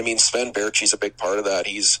 And I mean, Sven Berchi's a big part of that.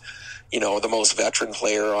 He's, the most veteran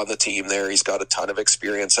player on the team there. He's got a ton of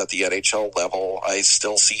experience at the NHL level. I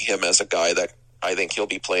still see him as a guy that I think he'll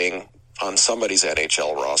be playing on somebody's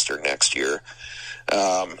NHL roster next year.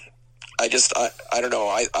 I don't know.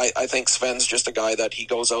 I think Sven's just a guy that he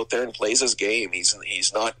goes out there and plays his game.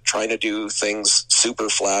 He's not trying to do things super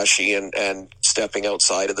flashy and stepping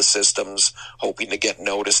outside of the systems, hoping to get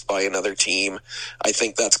noticed by another team. I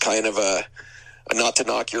think that's kind of a not to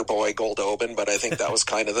knock your boy Goldobin, but I think that was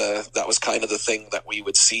kind of the thing that we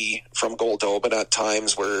would see from Goldobin at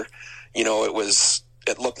times, where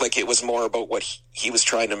it looked like it was more about what he was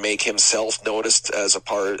trying to make himself noticed as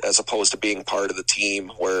opposed to being part of the team,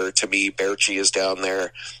 where to me, Berchi is down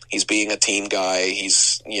there. He's being a team guy.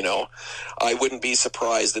 He's, I wouldn't be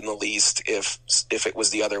surprised in the least if it was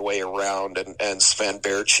the other way around and Sven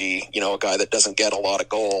Berchi, a guy that doesn't get a lot of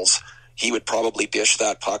goals, he would probably dish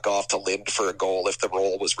that puck off to Lind for a goal if the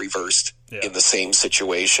role was reversed in the same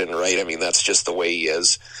situation, right? I mean, that's just the way he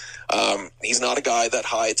is. He's not a guy that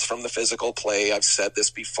hides from the physical play. I've said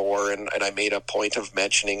this before, and I made a point of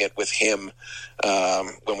mentioning it with him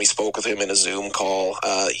when we spoke with him in a Zoom call.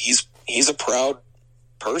 He's a proud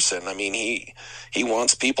person. I mean, he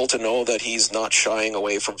wants people to know that he's not shying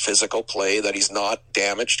away from physical play, that he's not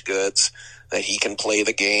damaged goods, that he can play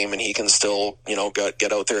the game and he can still,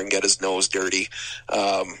 get out there and get his nose dirty.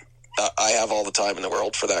 I have all the time in the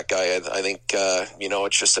world for that guy. I think,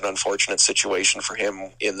 it's just an unfortunate situation for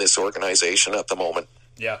him in this organization at the moment.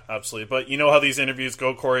 Yeah, absolutely. But you know how these interviews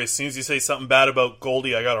go, Corey. As soon as you say something bad about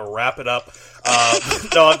Goldie, I got to wrap it up.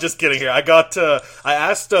 No, I'm just kidding here. I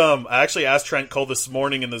actually asked Trent Cole this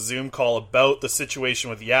morning in the Zoom call about the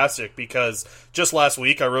situation with Yasik, because just last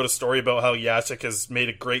week I wrote a story about how Yasik has made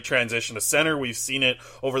a great transition to center. We've seen it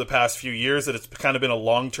over the past few years, that it's kind of been a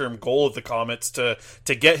long-term goal of the Comets to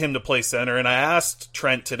get him to play center. And I asked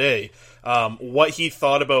Trent today what he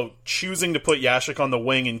thought about choosing to put Yashik on the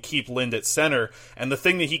wing and keep Lind at center. And the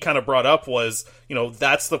thing that he kind of brought up was,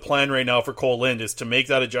 that's the plan right now for Cole Lind, is to make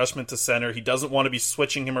that adjustment to center. He doesn't want to be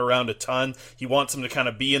switching him around a ton. He wants him to kind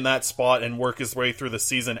of be in that spot and work his way through the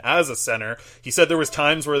season as a center. He said there was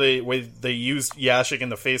times where they used Yashik in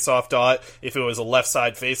the face-off dot. If it was a left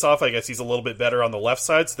side face-off, I guess he's a little bit better on the left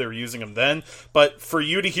side, so they were using him then. But for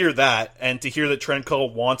you to hear that, and to hear that Trent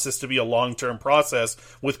Cole wants this to be a long-term process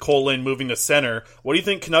with Cole Lind moving to center, what do you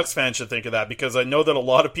think Canucks fans should think of that? Because I know that a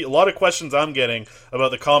lot of questions I'm getting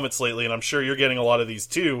about the Comets lately, and I'm sure you're getting a lot of these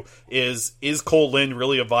too, is Cole Lind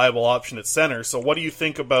really a viable option at center? So what do you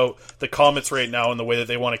think about the Comets right now and the way that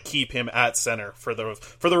they want to keep him at center for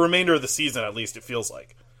the remainder of the season, at least it feels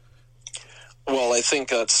like? Well, I think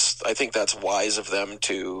that's wise of them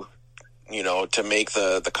to make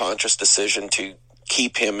the conscious decision to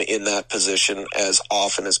keep him in that position as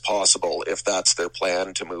often as possible, if that's their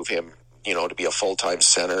plan, to move him to be a full-time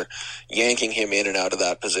center. Yanking him in and out of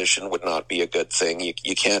that position would not be a good thing.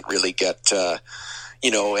 You can't really get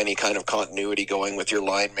any kind of continuity going with your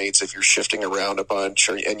line mates if you're shifting around a bunch,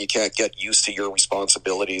 and you can't get used to your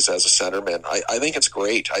responsibilities as a centerman. I think it's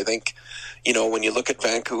great. I think, when you look at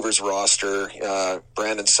Vancouver's roster,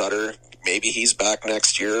 Brandon Sutter, maybe he's back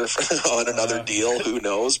next year on another deal. Who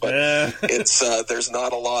knows? But it's there's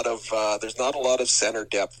not a lot of center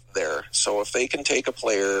depth there. So if they can take a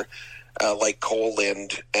player like Cole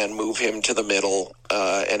Lind and move him to the middle,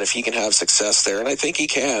 and if he can have success there, and I think he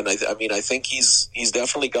can. I think he's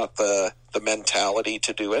definitely got the mentality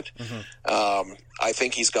to do it. Mm-hmm. I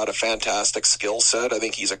think he's got a fantastic skill set. I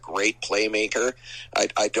think he's a great playmaker.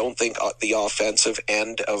 I don't think the offensive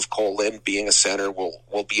end of Cole Lind being a center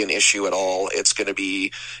will be an issue at all. It's going to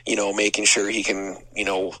be, making sure he can,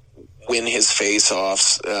 win his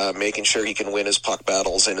face-offs, making sure he can win his puck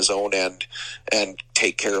battles in his own end and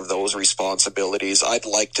take care of those responsibilities. I'd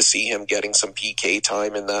like to see him getting some PK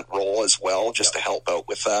time in that role as well, just to help out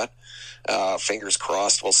with that. Fingers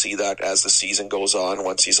crossed we'll see that as the season goes on,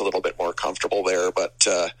 once he's a little bit more comfortable there. But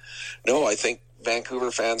no, I think Vancouver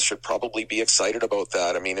fans should probably be excited about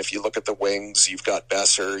that. I mean, if you look at the wings, you've got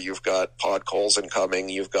Besser, you've got Podkolzin coming,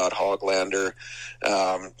 you've got Hoglander,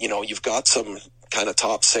 you've got some kind of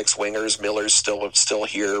top six wingers. Miller's still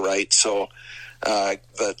here, right? So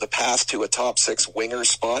the path to a top six winger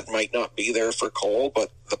spot might not be there for Cole,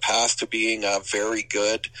 but the path to being a very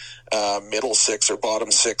good middle six or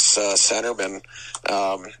bottom six centerman,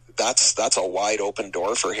 that's a wide open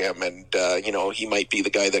door for him. And he might be the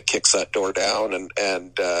guy that kicks that door down, and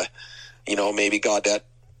maybe Gaudette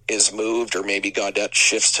is moved, or maybe Gaudette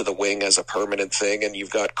shifts to the wing as a permanent thing, and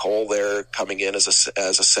you've got Cole there coming in as a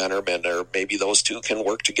centerman, or maybe those two can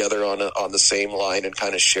work together on the same line and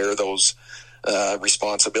kind of share those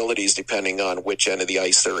responsibilities depending on which end of the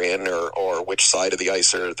ice they're in, or which side of the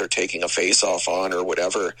ice they're taking a face-off on, or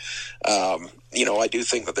whatever. I do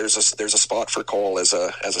think that there's a spot for Cole as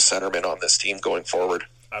a centerman on this team going forward.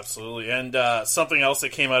 Absolutely. And something else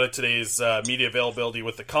that came out of today's media availability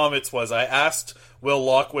with the Comets was I asked Will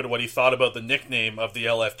Lockwood what he thought about the nickname of the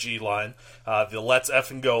LFG line, the Let's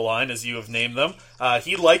Effing Go line, as you have named them.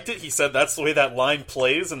 He liked it. He said that's the way that line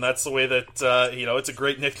plays, and that's the way that, it's a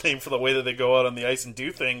great nickname for the way that they go out on the ice and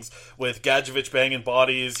do things, with Gadjevich banging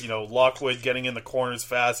bodies, Lockwood getting in the corners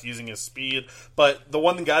fast, using his speed. But the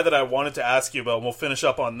one guy that I wanted to ask you about, and we'll finish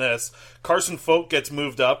up on this, Carson Folk gets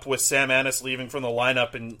moved up with Sam Annis leaving from the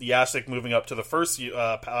lineup and Yasik moving up to the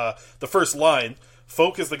first line.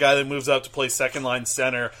 Folk is the guy that moves up to play second line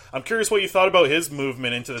center. I'm curious what you thought about his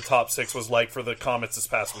movement into the top six was like for the Comets this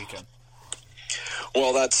past weekend.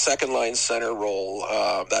 Well, that second line center role,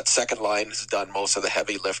 that second line has done most of the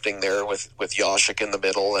heavy lifting there with Yashik in the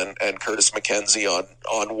middle and Curtis McKenzie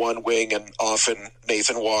on one wing, and often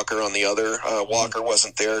Nathan Walker on the other. Walker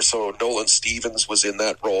wasn't there, so Nolan Stevens was in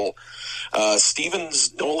that role.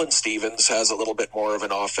 Nolan Stevens has a little bit more of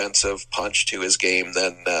an offensive punch to his game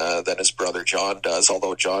than his brother John does,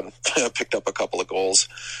 although John picked up a couple of goals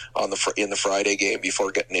in the Friday game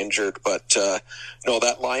before getting injured. But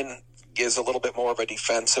that line gives a little bit more of a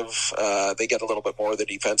defensive, they get a little bit more of the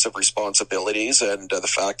defensive responsibilities, and the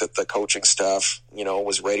fact that the coaching staff,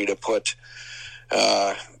 was ready to put,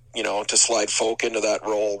 to slide Folk into that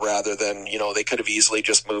role rather than, they could have easily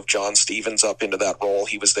just moved John Stevens up into that role.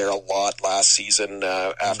 He was there a lot last season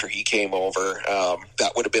after he came over.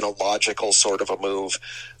 That would have been a logical sort of a move.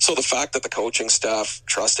 So the fact that the coaching staff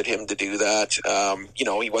trusted him to do that,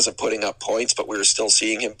 he wasn't putting up points, but we were still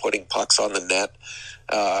seeing him putting pucks on the net.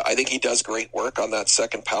 I think he does great work on that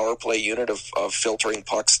second power play unit of filtering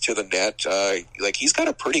pucks to the net. He's got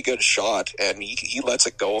a pretty good shot, and he lets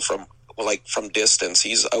it go from distance.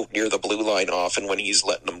 He's out near the blue line often when he's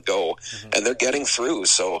letting them go, and they're getting through.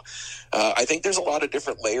 So I think there's a lot of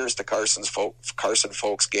different layers to Carson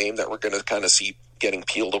Folk's game that we're going to kind of see getting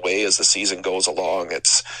peeled away as the season goes along.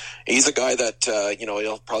 He's a guy that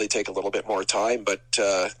he'll probably take a little bit more time, but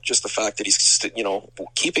just the fact that he's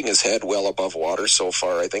keeping his head well above water so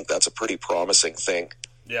far, I think that's a pretty promising thing.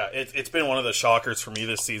 Yeah, it's been one of the shockers for me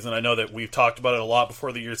this season. I know that we've talked about it a lot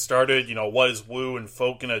before the year started. What is Wu and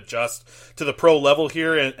Folk going to adjust to the pro level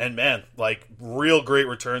here? And man, real great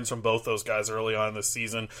returns from both those guys early on in this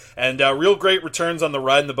season. And real great returns on the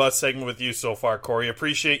Ride in the Bus segment with you so far, Corey.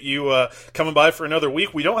 Appreciate you coming by for another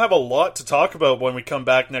week. We don't have a lot to talk about when we come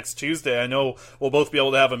back next Tuesday. I know we'll both be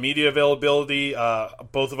able to have a media availability.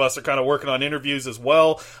 Both of us are kind of working on interviews as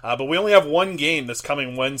well. But we only have one game this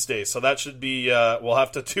coming Wednesday, so that should be, we'll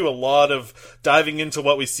have to do a lot of diving into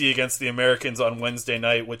what we see against the Americans on Wednesday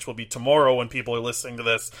night, which will be tomorrow when people are listening to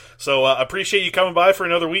this. So appreciate you coming by for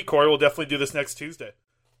another week, Corey. We'll definitely do this next Tuesday.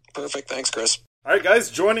 Perfect. Thanks, Chris. All right,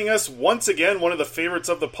 guys, joining us once again, one of the favorites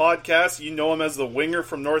of the podcast. You know him as the winger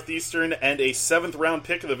from Northeastern and a 7th-round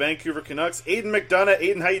pick of the Vancouver Canucks, Aidan McDonough.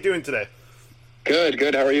 Aidan, how you doing today?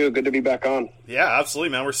 Good. How are you? Good to be back on. Yeah, absolutely,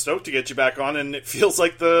 man. We're stoked to get you back on, and it feels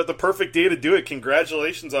like the perfect day to do it.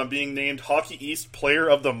 Congratulations on being named Hockey East Player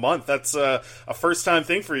of the Month. That's a first-time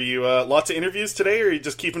thing for you. Lots of interviews today, or are you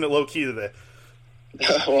just keeping it low-key today?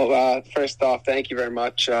 Well, first off, thank you very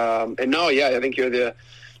much. I think you're the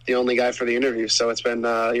only guy for the interview, so it's been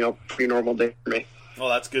pretty normal day for me. Well,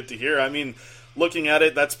 that's good to hear. I mean, looking at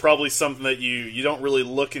it, that's probably something that you don't really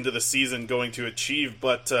look into the season going to achieve,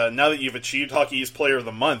 but now that you've achieved Hockey East Player of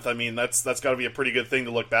the Month, I mean, that's got to be a pretty good thing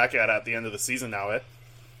to look back at the end of the season now, eh?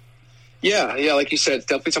 Yeah, like you said, it's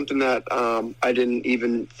definitely something that I didn't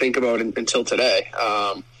even think about until today.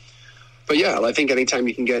 But yeah, I think anytime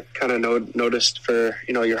you can get kind of noticed for,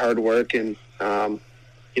 your hard work, and,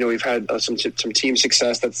 we've had some team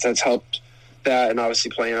success that's helped that, and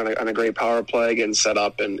obviously playing on a great power play, getting set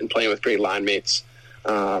up and playing with great line mates,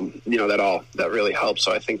 that really helps.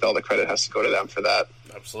 So I think all the credit has to go to them for that.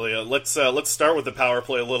 Absolutely. Let's start with the power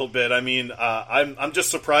play a little bit. I mean, I'm just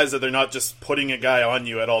surprised that they're not just putting a guy on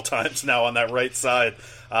you at all times now on that right side.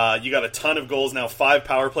 You got a ton of goals now, 5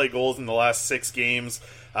 power play goals in the last 6 games.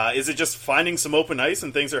 Is it just finding some open ice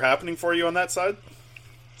and things are happening for you on that side?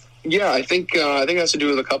 Yeah, I think it has to do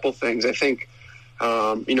with a couple things. I think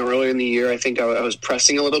earlier in the year, I think I was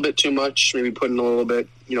pressing a little bit too much, maybe putting a little bit,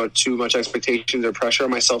 too much expectations or pressure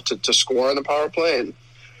on myself to score on the power play. And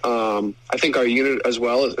I think our unit as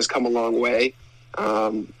well has come a long way.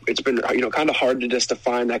 it's been, kind of hard to just to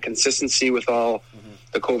find that consistency with all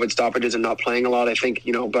the COVID stoppages and not playing a lot. I think,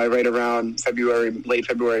 by right around late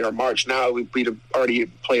February or March now, we'd have already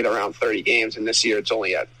played around 30 games, and this year it's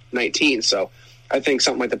only at 19. So I think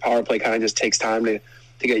something like the power play kind of just takes time to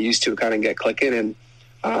get used to, kind of get clicking. And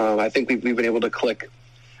I think we've been able to click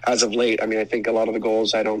as of late. I mean, I think a lot of the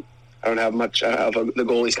goals, I don't have much of the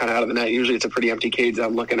goalies kind of out of the net. Usually it's a pretty empty cage that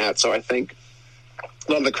I'm looking at. So I think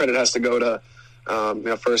a lot of the credit has to go to,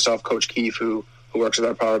 first off, Coach Keefe, who works with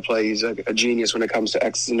our power play. He's a genius when it comes to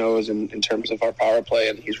X's and O's in terms of our power play,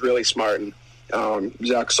 and he's really smart. And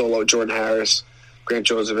Zach Solo, Jordan Harris, Grant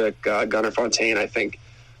Josevic, Gunnar Fontaine, I think,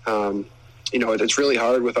 it's really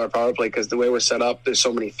hard with our power play because the way we're set up, there's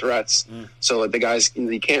so many threats. So the guys,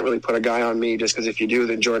 you can't really put a guy on me just because if you do,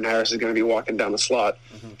 then Jordan Harris is going to be walking down the slot,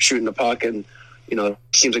 shooting the puck, and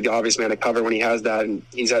seems like the obvious man to cover when he has that, and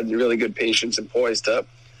he's had really good patience and poise to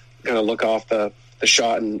kind of look off the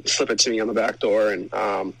shot and slip it to me on the back door, and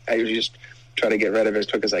I usually just try to get rid of it as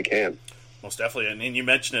quick as I can. Most definitely, and you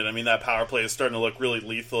mentioned it. I mean, that power play is starting to look really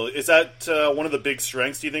lethal. Is that one of the big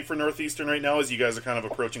strengths, do you think, for Northeastern right now, as you guys are kind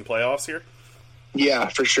of approaching playoffs here? Yeah,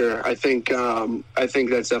 for sure. I think that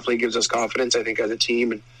definitely gives us confidence. I think as a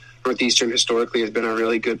team, and Northeastern historically has been a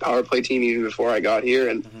really good power play team even before I got here,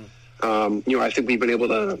 and I think we've been able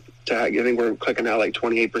to I think we're clicking at like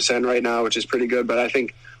 28% right now, which is pretty good. But I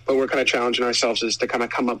think what we're kind of challenging ourselves is to kind of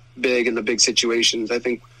come up big in the big situations. I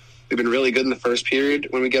think we've been really good in the first period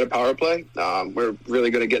when we get a power play. We're really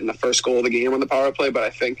good at getting the first goal of the game on the power play. But I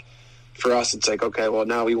think for us, it's like, okay, well,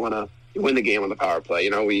 now we want to win the game on the power play.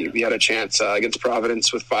 We had a chance against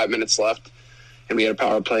Providence with 5 minutes left, and we had a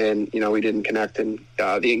power play, and we didn't connect, and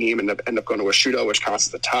the game ended up going to a shootout, which costs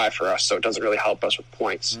the tie for us. So it doesn't really help us with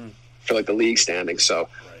points for like the league standing. So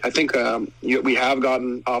I think we have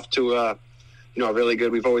gotten off to a really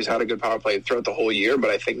good. We've always had a good power play throughout the whole year, but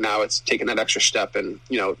I think now it's taking that extra step, and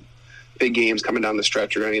big games coming down the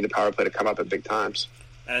stretch, you're going to need the power play to come up at big times.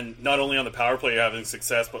 And not only on the power play you're having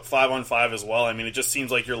success, but 5-on-5 as well. I mean, it just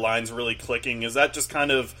seems like your line's really clicking. Is that just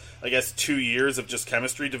kind of, 2 years of just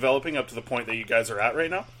chemistry developing up to the point that you guys are at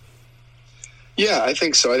right now? Yeah, I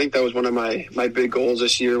think so. I think that was one of my big goals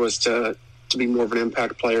this year, was to be more of an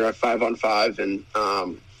impact player at 5-on-5. And,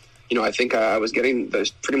 I think I was getting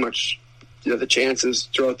pretty much the chances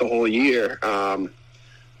throughout the whole year.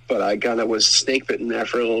 But I kind of was snake bitten there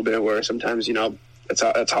for a little bit, where sometimes,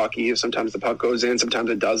 it's hockey. Sometimes the puck goes in, sometimes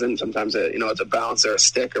it doesn't. Sometimes it's a bounce or a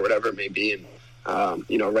stick or whatever it may be. And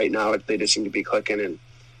right now they just seem to be clicking.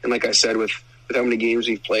 And like I said, with how many games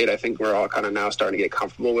we've played, I think we're all kind of now starting to get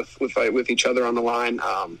comfortable with each other on the line.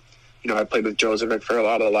 I played with Josevic for a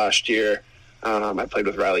lot of the last year. I played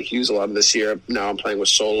with Riley Hughes a lot of this year. Now I'm playing with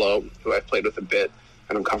Solo, who I've played with a bit,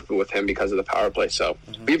 and I'm comfortable with him because of the power play. So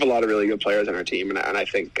we have a lot of really good players on our team, and I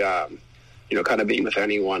think kind of being with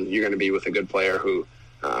anyone, you're going to be with a good player who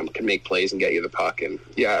can make plays and get you the puck. And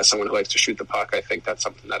as someone who likes to shoot the puck, I think that's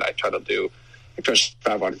something that I try to do, especially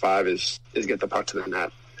 5-on-5, is get the puck to the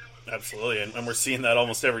net. Absolutely, and we're seeing that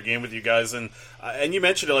almost every game with you guys. And you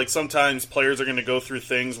mentioned it, like sometimes players are going to go through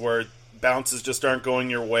things where bounces just aren't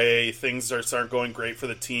going your way, things aren't going great for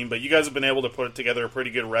the team, but you guys have been able to put together a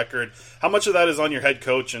pretty good record. How much of that is on your head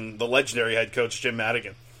coach and the legendary head coach, Jim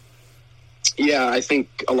Madigan? Yeah, I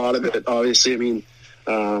think a lot of it, obviously. I mean,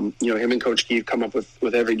 him and Coach Keefe come up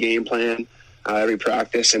with every game plan, every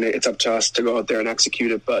practice, and it's up to us to go out there and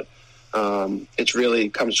execute it. But it really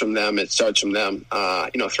comes from them. It starts from them.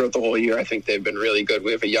 Throughout the whole year, I think they've been really good.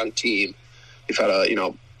 We have a young team. We've had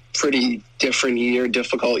a, pretty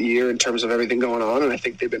difficult year in terms of everything going on, and I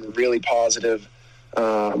think they've been really positive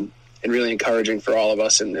and really encouraging for all of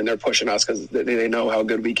us, and they're pushing us because they know how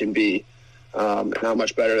good we can be. And how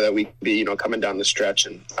much better that we can be, coming down the stretch.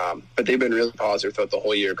 And but they've been really positive throughout the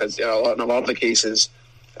whole year because in a lot of the cases,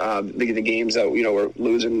 the games that we're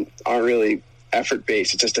losing aren't really effort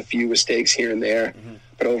based. It's just a few mistakes here and there.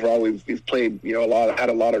 But overall, we've played had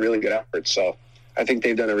a lot of really good efforts. So I think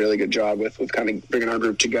they've done a really good job with kind of bringing our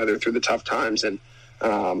group together through the tough times and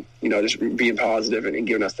just being positive and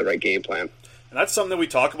giving us the right game plan. And that's something that we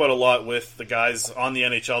talk about a lot with the guys on the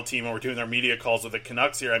NHL team when we're doing our media calls with the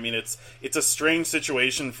Canucks here. I mean, it's a strange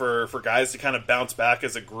situation for guys to kind of bounce back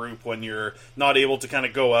as a group when you're not able to kind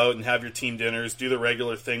of go out and have your team dinners, do the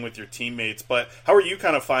regular thing with your teammates. But how are you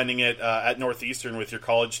kind of finding it at Northeastern with your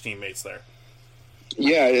college teammates there?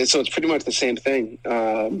 Yeah, so it's pretty much the same thing.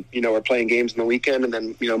 We're playing games on the weekend, and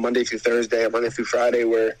then, Monday through Thursday, or Monday through Friday,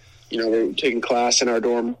 we're taking class in our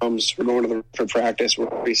dorm rooms. We're going for practice. We're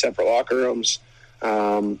in 3 separate locker rooms. We're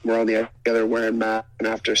on the together wearing masks, and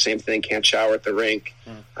after, same thing, can't shower at the rink,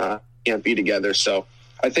 can't be together. So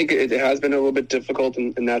I think it has been a little bit difficult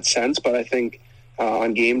in that sense, but I think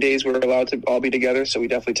on game days we're allowed to all be together, so we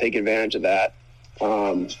definitely take advantage of that.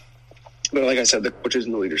 But like I said, the coaches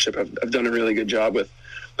and the leadership have done a really good job with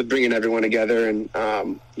bringing everyone together. And,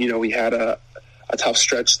 we had a tough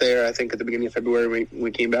stretch there. I think at the beginning of February, when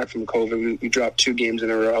we came back from COVID, we dropped 2 games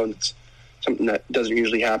in a row, and it's something that doesn't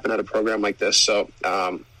usually happen at a program like this. So,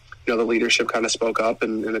 the leadership kind of spoke up,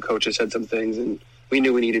 and the coaches said some things, and we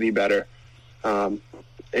knew we needed to be better.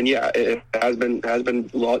 It has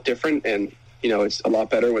been a lot different, and it's a lot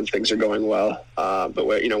better when things are going well. But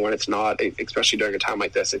when it's not, especially during a time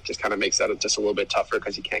like this, it just kind of makes that just a little bit tougher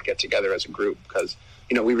because you can't get together as a group. Because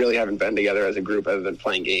we really haven't been together as a group other than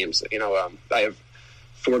playing games. I have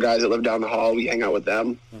 4 guys that live down the hall. We hang out with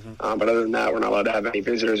them, but other than that, we're not allowed to have any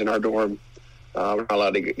visitors in our dorm. We're not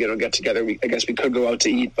allowed to get together. I guess we could go out to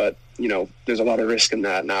eat, but there's a lot of risk in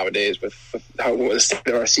that nowadays with how the state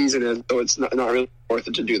of our season is. So it's not really worth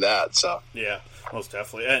it to do that. So yeah, most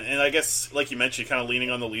definitely. And I guess, like you mentioned, you're kind of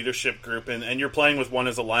leaning on the leadership group, and you're playing with one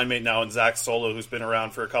as a line mate now, in Zach Solo, who's been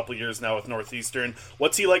around for a couple years now with Northeastern.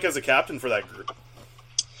 What's he like as a captain for that group?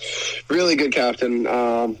 Really good captain.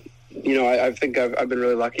 I think I've been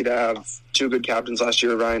really lucky to have 2 good captains last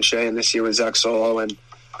year with Ryan Shea, and this year with Zach Solo. And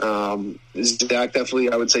Zach definitely,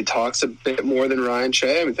 I would say, talks a bit more than Ryan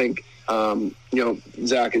Shea. I think,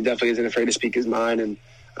 Zach definitely isn't afraid to speak his mind, and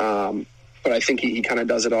but I think he kind of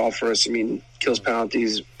does it all for us. I mean, kills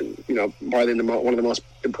penalties, probably one of the most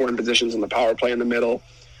important positions in the power play in the middle.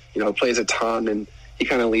 Plays a ton, and he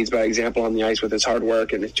kind of leads by example on the ice with his hard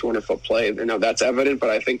work and his 200-foot play. That's evident, but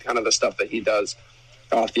I think kind of the stuff that he does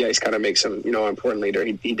off the ice kind of makes him, an important leader.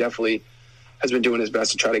 He definitely has been doing his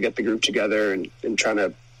best to try to get the group together and trying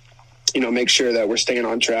to, make sure that we're staying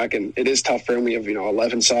on track. And it is tough for him. We have,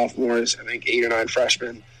 11 sophomores, I think 8 or 9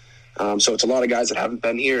 freshmen. So it's a lot of guys that haven't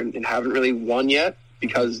been here and haven't really won yet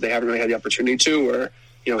because they haven't really had the opportunity to, or,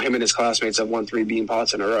 him and his classmates have won 3 bean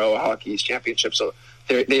pots in a row, a hockey championship. So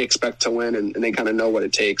they expect to win, and they kind of know what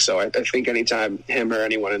it takes. So I think anytime him or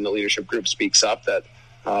anyone in the leadership group speaks up, that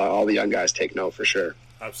all the young guys take note for sure.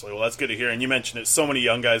 Absolutely. Well, that's good to hear. And you mentioned it, so many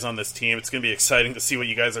young guys on this team. It's going to be exciting to see what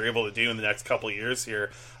you guys are able to do in the next couple of years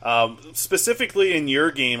here. Specifically in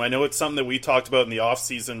your game, I know it's something that we talked about in the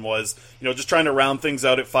offseason was, just trying to round things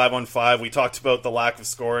out at 5-on-5. We talked about the lack of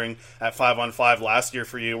scoring at 5-on-5 last year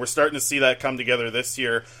for you. We're starting to see that come together this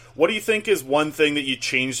year. What do you think is one thing that you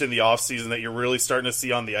changed in the offseason that you're really starting to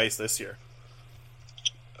see on the ice this year?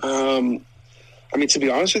 To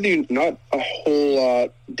be honest with you, not a whole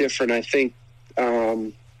lot different. I think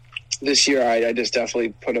this year I just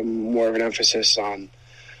definitely put more of an emphasis on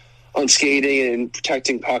skating and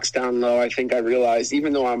protecting pucks down low. I think I realized,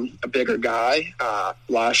 even though I'm a bigger guy,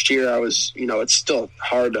 last year I was, it's still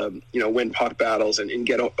hard to, win puck battles and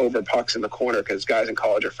get over pucks in the corner because guys in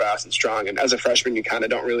college are fast and strong. And as a freshman, you kind of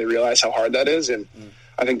don't really realize how hard that is. And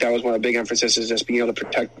I think that was one of the big emphasis, is just being able to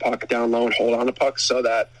protect the puck down low and hold on to pucks so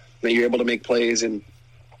that you're able to make plays and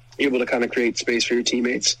you're able to kind of create space for your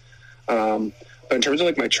teammates. But in terms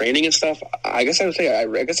of my training and stuff, I guess I would say I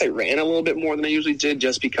ran a little bit more than I usually did,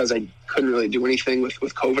 just because I couldn't really do anything with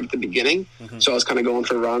COVID at the beginning. So I was kind of going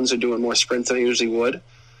for runs or doing more sprints than I usually would.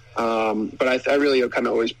 But I really kind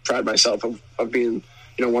of always pride myself of being,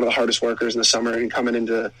 one of the hardest workers in the summer and coming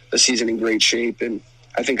into the season in great shape. And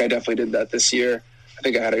I think I definitely did that this year. I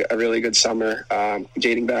think I had a really good summer,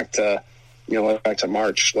 dating back to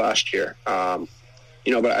March last year. But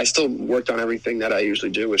I still worked on everything that I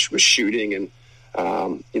usually do, which was shooting. And,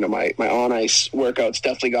 my on-ice workouts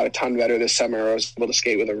definitely got a ton better this summer. I was able to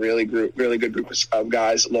skate with a really good group of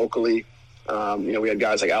guys locally. We had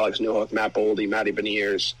guys like Alex Newhook, Matt Boldy, Matty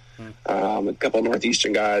Beniers, a couple of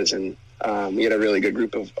Northeastern guys. And we had a really good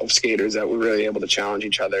group of skaters that were really able to challenge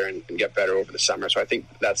each other and get better over the summer. So I think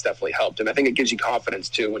that's definitely helped. And I think it gives you confidence,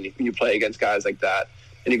 too, when you play against guys like that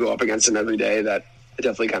and you go up against them every day, that it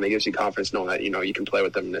definitely kind of gives you confidence knowing that, you can play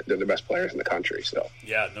with them. They're the best players in the country. So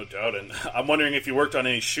yeah, no doubt. And I'm wondering if you worked on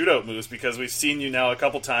any shootout moves, because we've seen you now a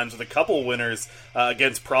couple times with a couple winners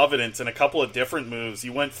against Providence and a couple of different moves.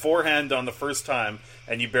 You went forehand on the first time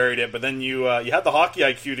and you buried it, but then you had the hockey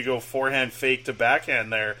IQ to go forehand fake to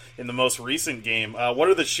backhand there in the most recent game. What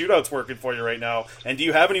are the shootouts working for you right now? And do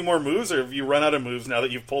you have any more moves, or have you run out of moves now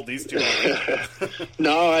that you've pulled these 2?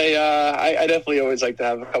 No, I definitely always like to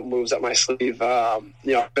have a couple moves up my sleeve.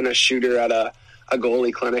 I've been a shooter at a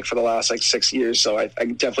goalie clinic for the last 6 years, so I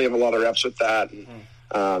definitely have a lot of reps with that,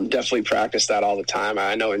 and definitely practice that all the time.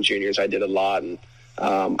 I know in juniors I did a lot, and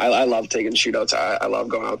I love taking shootouts. I love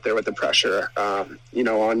going out there with the pressure,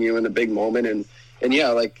 on you in the big moment, and And yeah,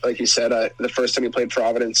 like you said, the first time we played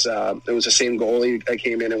Providence, it was the same goalie. I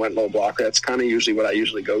came in and went low blocker. That's kind of usually what I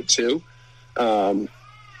usually go to.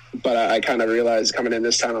 But I kind of realized coming in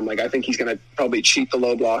this time, I'm like, I think he's going to probably cheat the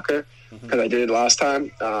low blocker because I did it last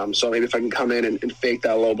time. So maybe if I can come in and fake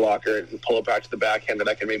that low blocker and pull it back to the backhand, that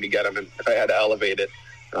I can maybe get him. And if I had to elevate it,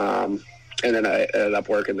 and then I ended up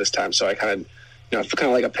working this time. So I kind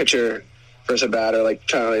of like a pitcher versus a batter, like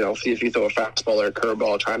trying to see if you throw a fastball or a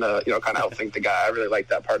curveball, trying to kind of outthink the guy. I really like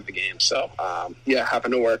that part of the game. So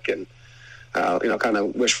happened to work and. Kind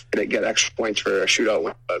of wish we could get extra points for a shootout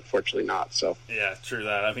win, but fortunately not. So yeah, true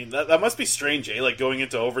that. I mean, that must be strange, eh? Like going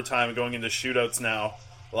into overtime and going into shootouts now,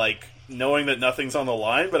 like knowing that nothing's on the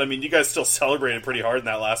line. But I mean, you guys still celebrated pretty hard in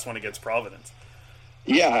that last one against Providence.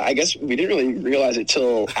 Yeah, I guess we didn't really realize it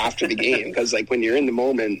till after the game because, like, when you're in the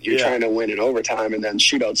moment, you're trying to win in overtime, and then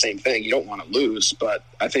shootout, same thing. You don't want to lose, but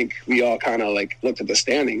I think we all kind of like looked at the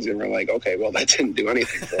standings and were like, okay, well, that didn't do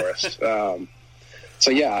anything for us. So,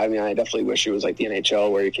 yeah, I mean, I definitely wish it was like the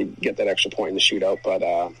NHL where you could get that extra point in the shootout. But,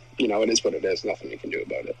 it is what it is. Nothing you can do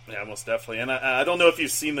about it. Yeah, most definitely. And I don't know if you've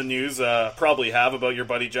seen the news, probably have, about your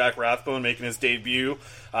buddy Jack Rathbone making his debut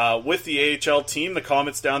with the AHL team, the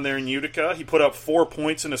Comets down there in Utica. He put up 4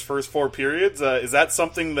 points in his first 4 periods. Is that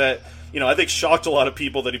something that, I think shocked a lot of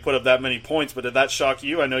people that he put up that many points, but did that shock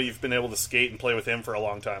you? I know you've been able to skate and play with him for a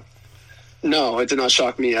long time. No, it did not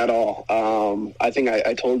shock me at all. I think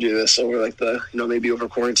I told you this over maybe over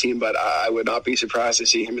quarantine, but I would not be surprised to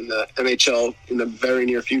see him in the NHL in the very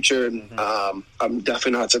near future. And I'm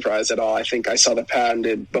definitely not surprised at all. I think I saw the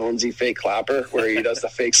patented Bonesy fake clapper where he does the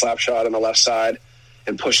fake slap shot on the left side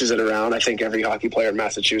and pushes it around. I think every hockey player in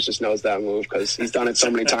Massachusetts knows that move because he's done it so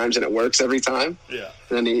many times and it works every time. Yeah.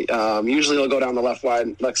 And then he usually he'll go down the left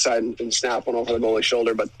side and snap one over the goalie's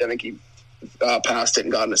shoulder, but I think he passed it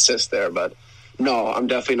and got an assist there. But no, I'm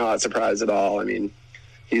definitely not surprised at all. I mean,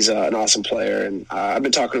 he's an awesome player, and I've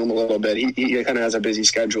been talking to him a little bit. He kind of has a busy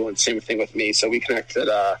schedule, and same thing with me. So we connected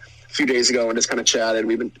a few days ago and just kind of chatted.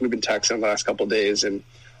 We've been texting the last couple of days, and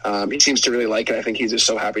he seems to really like it. I think he's just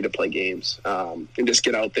so happy to play games and just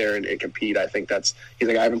get out there and compete. I think he's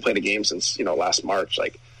like, I haven't played a game since last March.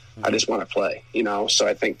 Like, I just want to play. So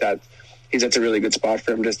I think that. That's a really good spot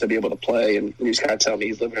for him just to be able to play. And he's kind of telling me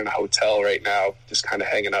he's living in a hotel right now, just kind of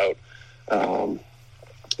hanging out. I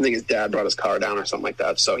think his dad brought his car down or something like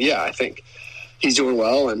that. So, yeah, I think he's doing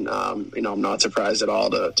well. And, I'm not surprised at all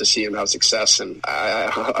to see him have success. And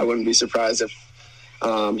I wouldn't be surprised if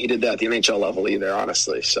he did that at the NHL level either,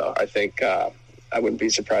 honestly. So I think I wouldn't be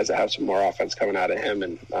surprised to have some more offense coming out of him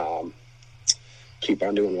and keep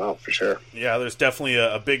on doing well for sure. Yeah, there's definitely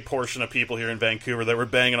a big portion of people here in Vancouver that were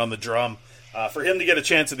banging on the drum for him to get a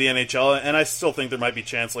chance at the NHL, and I still think there might be a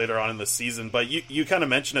chance later on in the season. But you kind of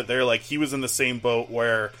mentioned it there, like he was in the same boat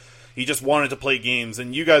where he just wanted to play games,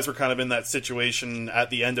 and you guys were kind of in that situation at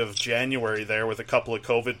the end of January there with a couple of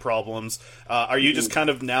COVID problems. Are you just kind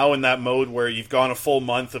of now in that mode where you've gone a full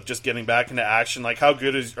month of just getting back into action? Like, how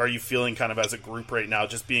good are you feeling kind of as a group right now,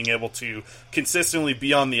 just being able to consistently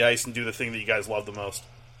be on the ice and do the thing that you guys love the most?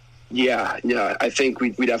 Yeah, I think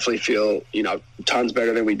we definitely feel, tons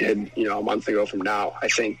better than we did, a month ago from now. I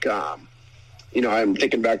think, I'm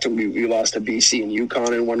thinking back to we lost to BC and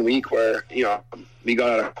Yukon in 1 week where, we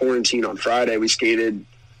got out of quarantine on Friday. We skated,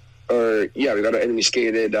 we got out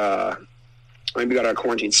of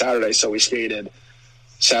quarantine Saturday, so we skated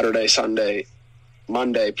Saturday, Sunday,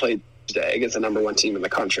 Monday, played Tuesday against the number 1 team in the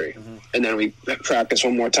country. And then we practiced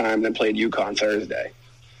one more time, then played Yukon Thursday.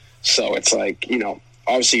 So it's like,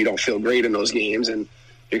 obviously you don't feel great in those games and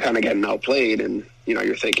you're kind of getting outplayed and,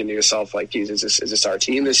 you're thinking to yourself like, geez, is this our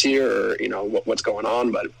team this year or, what's going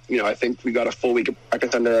on? But, I think we got a full week of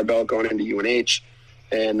practice under our belt going into UNH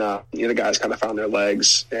and, the guys kind of found their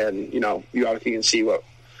legs and, you obviously can see what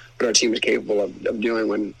our team is capable of doing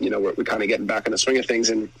when, we're kind of getting back in the swing of things.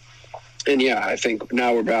 And yeah, I think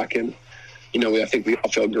now we're back in, I think we all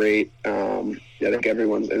feel great. I think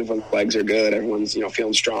everyone's legs are good. Everyone's,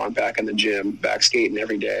 feeling strong, back in the gym, back skating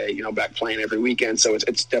every day, back playing every weekend. So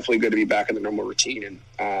it's definitely good to be back in the normal routine.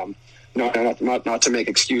 And, not to make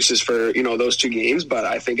excuses for, those 2 games, but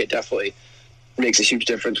I think it definitely makes a huge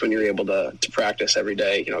difference when you're able to practice every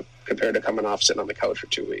day, compared to coming off sitting on the couch for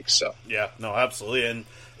 2 weeks. So yeah, no, absolutely. And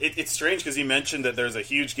it's strange because you mentioned that there's a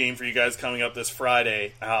huge game for you guys coming up this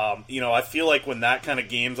Friday. I feel like when that kind of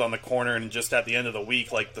game's on the corner and just at the end of the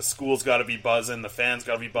week, like the school's got to be buzzing, the fans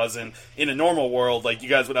got to be buzzing. In a normal world, like you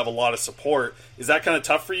guys would have a lot of support. Is that kind of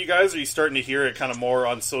tough for you guys? Or are you starting to hear it kind of more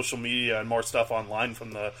on social media and more stuff online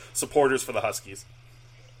from the supporters for the Huskies?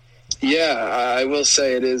 Yeah, I will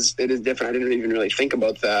say it is different. I didn't even really think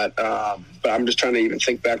about that, but I'm just trying to even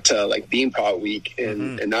think back to like Beanpot Week,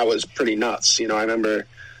 and that was pretty nuts. I remember,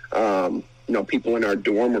 people in our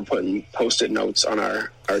dorm were putting Post-it notes on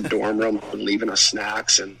our dorm room and leaving us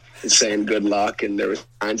snacks and saying good luck, and there was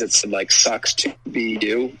signs that said like "sucks to be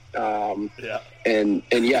you." And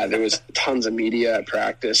there was tons of media at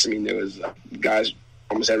practice. I mean, there was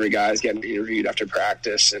almost every guy's getting interviewed after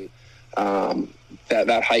practice, and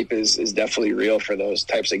that hype is definitely real for those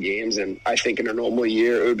types of games. And I think in a normal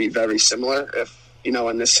year, it would be very similar if,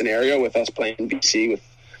 in this scenario with us playing BC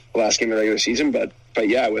with the last game of the regular season. But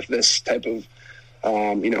yeah, with this type of,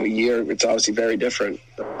 year, it's obviously very different.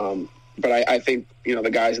 But I think,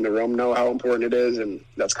 the guys in the room know how important it is, and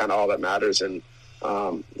that's kind of all that matters. And,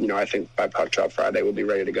 I think by Puck Drop Friday, we'll be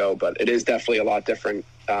ready to go. But it is definitely a lot different.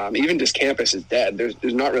 Even just campus is dead.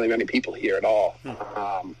 There's not really many people here at all.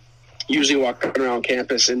 Usually walking around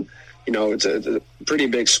campus, and it's a pretty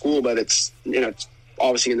big school, but it's it's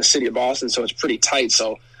obviously in the city of Boston, so it's pretty tight.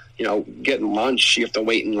 So getting lunch, you have to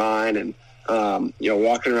wait in line, and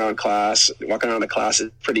walking around the class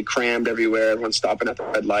is pretty crammed everywhere. Everyone's stopping at the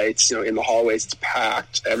red lights. In the hallways it's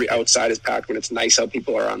packed. Every outside is packed when it's nice out.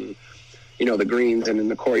 People are on the greens and in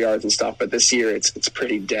the courtyards and stuff. But this year it's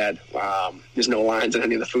pretty dead. There's no lines at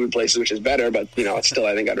any of the food places, which is better, but it's still,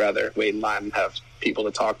 I think I'd rather wait in line and have people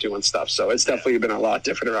to talk to and stuff. So it's definitely been a lot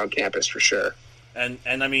different around campus for sure. And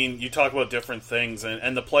I mean, you talk about different things,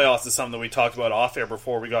 and the playoffs is something that we talked about off air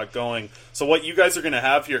before we got going. So what you guys are going to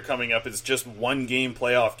have here coming up is just one game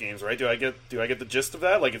playoff games, right? Do I get the gist of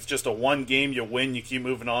that? Like, it's just a one game, you win, you keep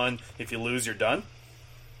moving on. If you lose, you're done.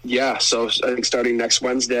 Yeah. So I think starting next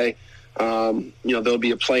Wednesday, there'll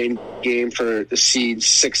be a playing game for the seeds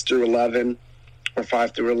 6 through 11 or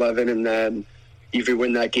 5 through 11, and then if you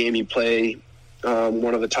win that game, you play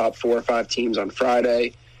one of the top 4 or 5 teams on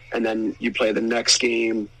Friday. And then you play the next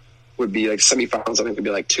game would be like semifinals. I think would be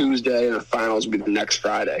like Tuesday, and the finals would be the next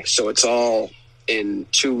Friday. So it's all in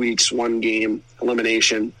 2 weeks, one game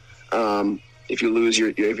elimination. If you lose, you're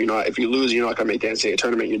not going to make the NCAA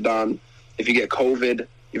tournament. You're done. If you get COVID,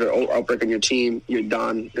 you have an outbreak on your team, you're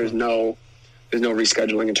done. There's no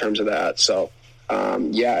rescheduling in terms of that. So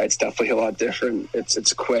it's definitely a lot different.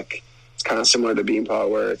 It's quick. It's kind of similar to Beanpot,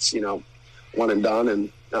 where it's one and done,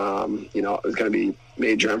 and it's going to be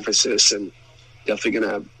major emphasis, and definitely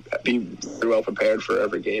going to be very well prepared for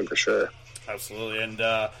every game for sure. Absolutely. And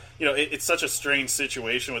it's such a strange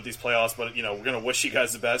situation with these playoffs, but we're going to wish you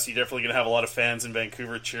guys the best. You're definitely going to have a lot of fans in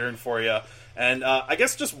Vancouver cheering for you. And I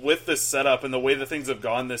guess just with this setup and the way that things have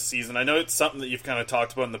gone this season, I know it's something that you've kind of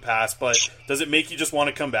talked about in the past, but does it make you just want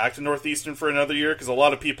to come back to Northeastern for another year? Because a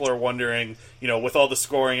lot of people are wondering, with all the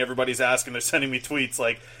scoring, everybody's asking, they're sending me tweets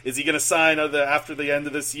like, is he going to sign after the end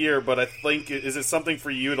of this year? But I think, is it something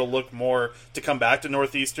for you to look more to come back to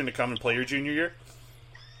Northeastern to come and play your junior year?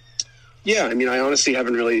 Yeah, I mean, I honestly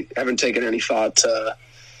haven't taken any thought to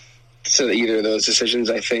either of those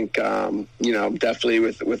decisions. I think, definitely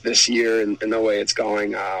with this year and the way it's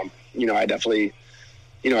going, I definitely,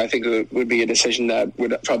 I think it would be a decision that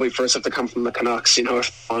would probably first have to come from the Canucks,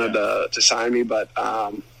 if they wanted to sign me. But,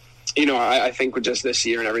 I think with just this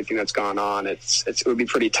year and everything that's gone on, it would be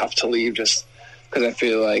pretty tough to leave just because I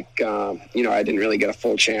feel like, I didn't really get a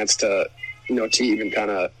full chance to even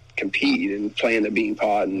kind of compete and play in the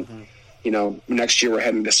Beanpot. And, next year we're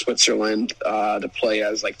heading to Switzerland to play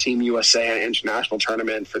as like Team USA in an international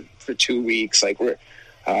tournament for 2 weeks. Like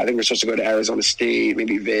I think we're supposed to go to Arizona State,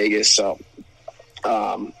 maybe Vegas. So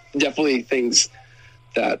definitely things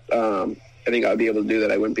that I think I'll be able to do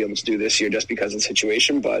that I wouldn't be able to do this year just because of the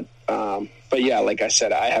situation. But yeah, like I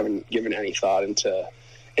said, I haven't given any thought into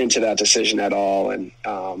that decision at all. And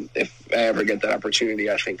if I ever get that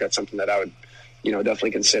opportunity, I think that's something that I would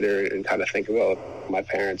definitely consider and kind of think about my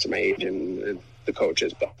parents and my agent and the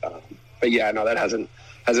coaches. But yeah, no, that hasn't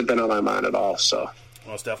been on my mind at all. So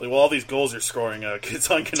most definitely. Well, all these goals you're scoring, kids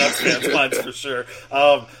on Canucks fans' minds for sure.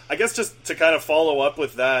 I guess just to kind of follow up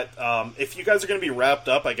with that, if you guys are going to be wrapped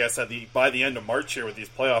up, I guess by the end of March here with these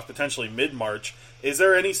playoffs, potentially mid-March, is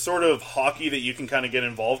there any sort of hockey that you can kind of get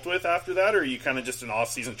involved with after that, or are you kind of just in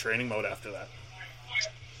off-season training mode after that?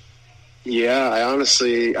 Yeah, I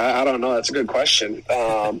honestly, I don't know. That's a good question.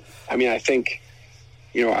 I mean, I think,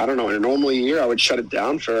 I don't know. In a normal year, I would shut it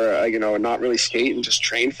down for, not really skate and just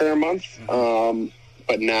train for a month.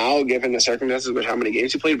 But now, given the circumstances with how many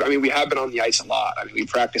games we played, I mean, we have been on the ice a lot. I mean, we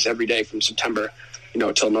practice every day from September,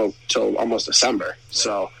 till almost December.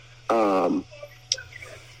 So that's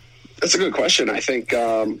a good question. I think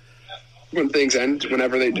when things end,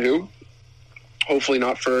 whenever they do, hopefully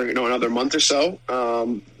not for another month or so.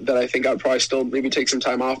 That I think I'd probably still maybe take some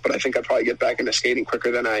time off, but I think I'd probably get back into skating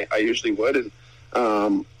quicker than I usually would. And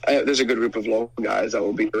there's a good group of local guys that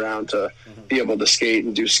will be around to be able to skate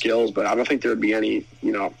and do skills, but I don't think there would be any,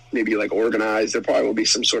 maybe like organized. There probably will be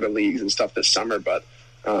some sort of leagues and stuff this summer, but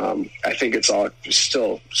I think it's all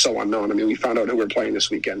still so unknown. I mean, we found out who we're playing this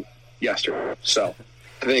weekend yesterday, so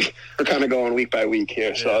I think we're kind of going week by week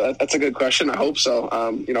here. So that's a good question. I hope so.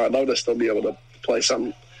 I'd love to still be able to play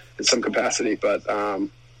some in some capacity, but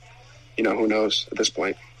who knows at this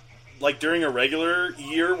point. Like during a regular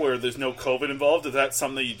year where there's no COVID involved, is that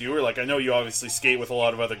something that you do? Or like, I know you obviously skate with a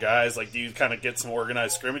lot of other guys. Like, do you kind of get some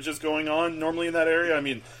organized scrimmages going on normally in that area? I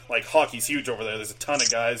mean, like hockey's huge over there. There's a ton of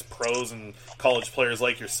guys, pros and college players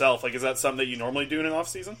like yourself. Like, is that something that you normally do in an off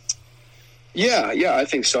season? Yeah, I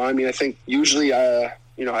think so. I mean, I think usually, I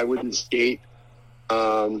wouldn't skate,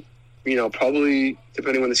 probably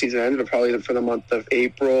depending when the season ends, but probably for the month of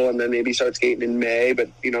April, and then maybe start skating in May, but,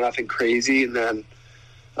 nothing crazy. And then,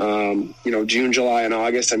 June, July, and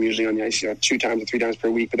August, I'm usually on the ice, 2 times or 3 times per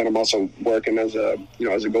week, but then I'm also working as a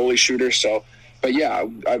goalie shooter. So, but yeah,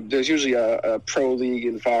 there's usually a pro league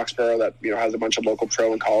in Foxborough that, has a bunch of local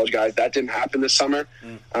pro and college guys. That didn't happen this summer.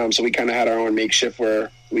 So we kind of had our own makeshift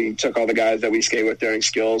where we took all the guys that we skate with during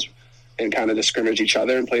skills and kind of just scrimmage each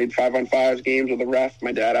other and played 5-on-5 games with a ref.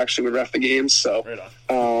 My dad actually would ref the games. So,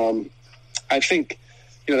 I think,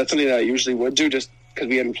 that's something that I usually would do just because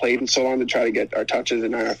we hadn't played in so long to try to get our touches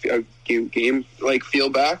and our game like feel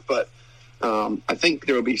back. But I think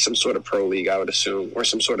there will be some sort of pro league, I would assume, or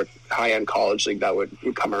some sort of high-end college league that would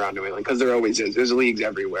come around New England, because there always is. There's leagues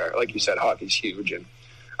everywhere. Like you said, hockey's huge, and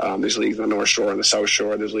there's leagues on the North Shore and the South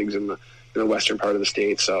Shore. There's leagues in the western part of the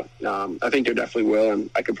state. So I think there definitely will, and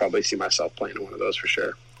I could probably see myself playing in one of those for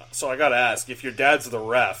sure. So I got to ask, if your dad's the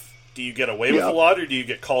ref, do you get away with a lot, or do you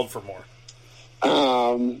get called for more?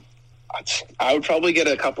 I would probably get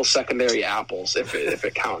a couple secondary apples if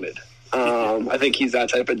it counted. I think he's that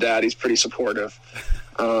type of dad. He's pretty supportive.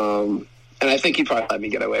 And I think he'd probably let me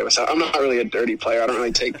get away with it. I'm not really a dirty player. I don't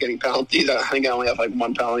really take any penalties. I think I only have like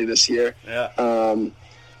 1 penalty this year. Yeah.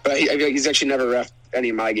 But he's actually never reffed any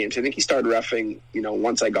of my games. I think he started reffing,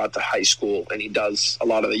 once I got to high school, and he does a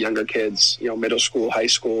lot of the younger kids, middle school, high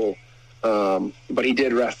school. But he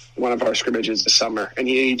did ref one of our scrimmages this summer, and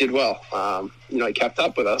he did well. He kept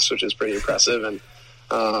up with us, which is pretty impressive. And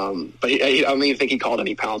but I don't even think he called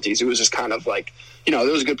any penalties. It was just kind of like, there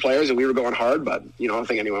was good players and we were going hard, but I don't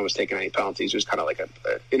think anyone was taking any penalties. It was kind of like a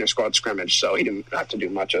inter squad scrimmage, so he didn't have to do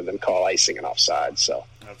much other than call icing and offside. So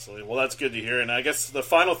absolutely. Well, that's good to hear. And I guess the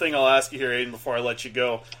final thing I'll ask you here, Aidan, before I let you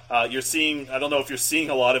go, you're seeing, I don't know if you're seeing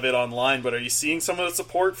a lot of it online, but are you seeing some of the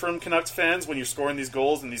support from Canucks fans when you're scoring these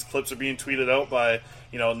goals and these clips are being tweeted out by,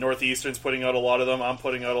 Northeastern's putting out a lot of them, I'm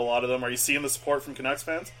putting out a lot of them. Are you seeing the support from Canucks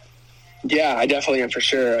fans? Yeah, I definitely am, for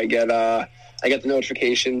sure. I get the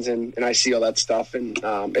notifications and I see all that stuff, and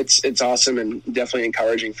it's awesome and definitely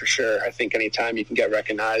encouraging for sure. I think anytime you can get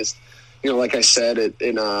recognized, like I said,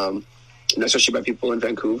 especially by people in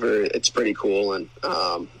Vancouver, it's pretty cool, and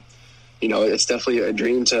it's definitely a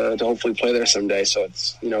dream to hopefully play there someday. So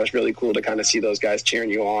it's it's really cool to kind of see those guys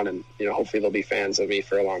cheering you on, and hopefully they'll be fans of me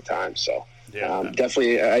for a long time. So. Yeah,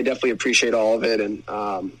 I definitely appreciate all of it, and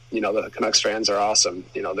the Canucks fans are awesome.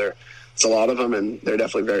 It's a lot of them, and they're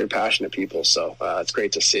definitely very passionate people. So it's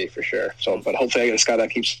great to see for sure. So, but hopefully, I just got that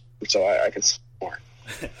keeps so I can see more.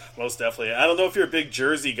 Most definitely. I don't know if you're a big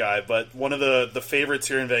jersey guy, but one of the favorites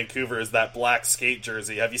here in Vancouver is that black skate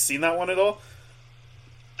jersey. Have you seen that one at all?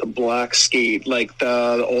 The black skate, like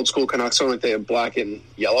the old school Canucks one, like the black and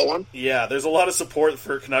yellow one? Yeah, there's a lot of support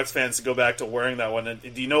for Canucks fans to go back to wearing that one. And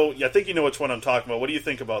I think you know which one I'm talking about. What do you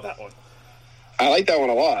think about that one? I like that one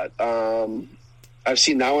a lot. I've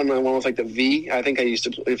seen that one with like the V. I think I used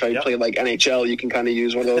to, if I played like NHL, you can kind of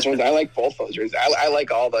use one of those ones. I like both those jerseys. I like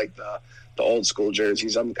all like the old school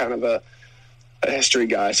jerseys. I'm kind of a history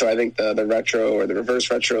guy, so I think the retro or the reverse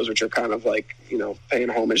retros, which are kind of like paying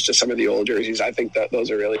homage to some of the old jerseys, I think that those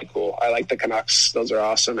are really cool. I like the Canucks; those are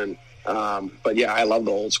awesome. And but yeah, I love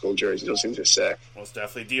the old school jerseys; those things are sick. Most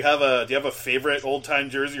definitely. Do you have a favorite old time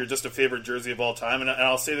jersey, or just a favorite jersey of all time? And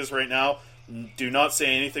I'll say this right now: do not say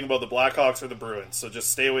anything about the Blackhawks or the Bruins. So just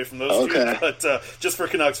stay away from those. Okay. Two, but just for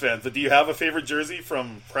Canucks fans. But do you have a favorite jersey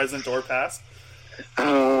from present or past?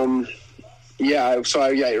 Yeah, so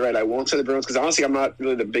you're right. I won't say the Bruins because honestly, I'm not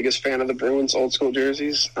really the biggest fan of the Bruins old school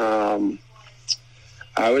jerseys. I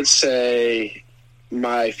would say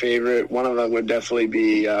my favorite, one of them would definitely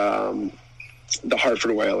be the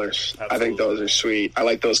Hartford Whalers. Absolutely. I think those are sweet. I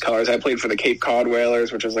like those colors. I played for the Cape Cod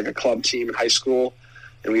Whalers, which was like a club team in high school,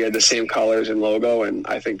 and we had the same colors and logo, and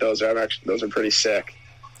I think those are pretty sick.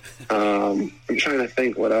 I'm trying to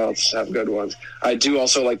think what else have good ones. I do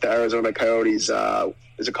also like the Arizona Coyotes.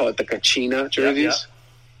 Is it called the Kachina jerseys?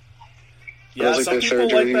 Yeah, those some like their people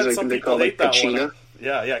third like jerseys. that. I Some think they people call hate it that Kachina. one.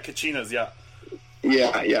 Yeah, Kachinas, yeah.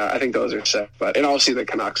 Yeah, I think those are sick. And obviously the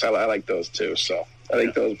Canucks, I like those too. So I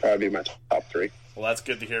think those would probably be my top 3. Well, that's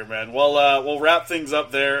good to hear, man. Well, we'll wrap things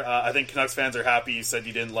up there. I think Canucks fans are happy you said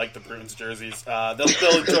you didn't like the Bruins jerseys.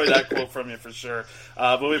 They'll enjoy that quote from you for sure.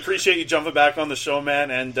 But we appreciate you jumping back on the show,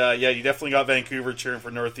 man. And you definitely got Vancouver cheering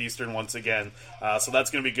for Northeastern once again. So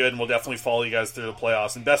that's going to be good, and we'll definitely follow you guys through the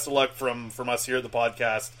playoffs. And best of luck from us here at the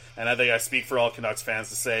podcast. And I think I speak for all Canucks fans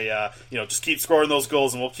to say, just keep scoring those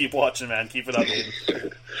goals, and we'll keep watching, man. Keep it up.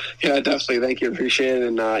 Yeah, definitely. Thank you. Appreciate it.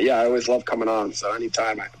 And I always love coming on. So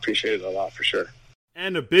anytime, I appreciate it a lot for sure.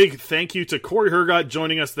 And a big thank you to Corey Hergott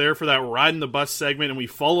joining us there for that Riding the Bus segment, and we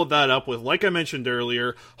followed that up with, like I mentioned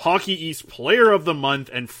earlier, Hockey East Player of the Month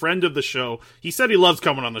and friend of the show. He said he loves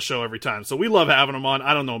coming on the show every time, so we love having him on.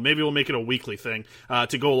 I don't know, maybe we'll make it a weekly thing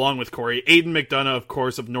to go along with Corey. Aidan McDonough, of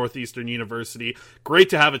course, of Northeastern University. Great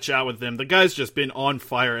to have a chat with him. The guy's just been on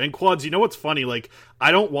fire. And Quads, you know what's funny? Like,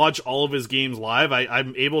 I don't watch all of his games live.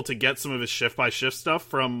 I'm able to get some of his shift-by-shift stuff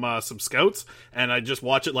from some scouts, and I just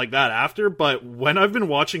watch it like that after. But when I've been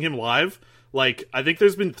watching him live, like, I think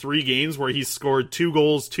there's been 3 games where he's scored 2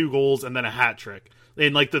 goals, and then a hat trick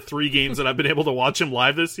in, like, the 3 games that I've been able to watch him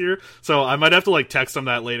live this year. So I might have to, like, text him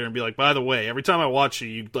that later and be like, by the way, every time I watch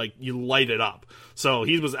you light it up. So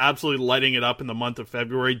he was absolutely lighting it up in the month of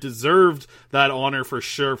February. Deserved that honor for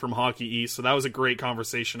sure from Hockey East. So that was a great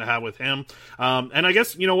conversation to have with him. And I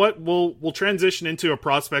guess, you know what, we'll transition into a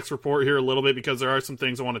prospects report here a little bit because there are some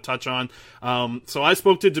things I want to touch on. So I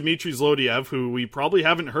spoke to Dmitry Zlodiev, who we probably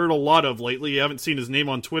haven't heard a lot of lately. You haven't seen his name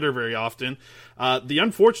on Twitter very often. The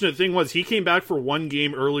unfortunate thing was he came back for one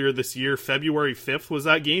game earlier this year. February 5th was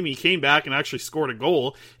that game. He came back and actually scored a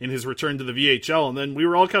goal in his return to the VHL. And then we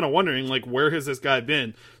were all kind of wondering, like, where has this guy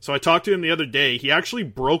been? So I talked to him the other day. He actually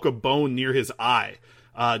broke a bone near his eye.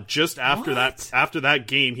 Just after that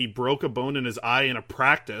game, he broke a bone in his eye in a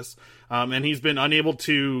practice. And he's been unable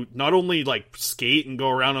to not only, like, skate and go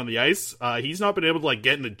around on the ice, he's not been able to, like,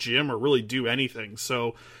 get in the gym or really do anything.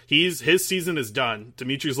 So his season is done.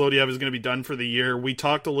 Dmitry Zlodiev is going to be done for the year. We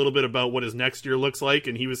talked a little bit about what his next year looks like,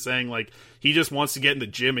 and he was saying, like, he just wants to get in the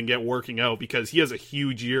gym and get working out because he has a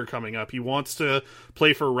huge year coming up. He wants to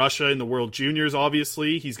play for Russia in the World Juniors,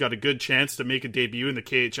 obviously. He's got a good chance to make a debut in the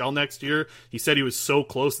KHL next year. He said he was so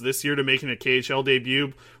close this year to making a KHL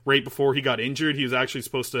debut right before he got injured. He was actually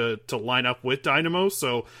supposed to line up with Dynamo,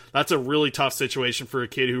 so that's a really tough situation for a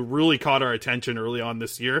kid who really caught our attention early on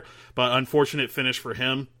this year, but unfortunate finish for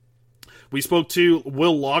him. We spoke to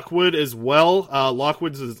Will Lockwood as well.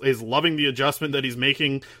 Lockwood is loving the adjustment that he's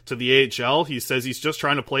making to the AHL. He says he's just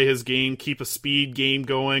trying to play his game, keep a speed game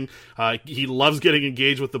going. He loves getting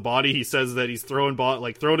engaged with the body. He says that he's throwing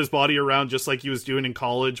his body around just like he was doing in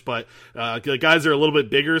college, but the guys are a little bit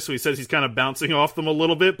bigger, so he says he's kind of bouncing off them a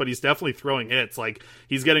little bit, but he's definitely throwing hits. Like,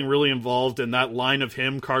 he's getting really involved in that line of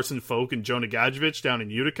him, Carson Folk, and Jonah Gadjevich down in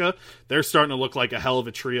Utica. They're starting to look like a hell of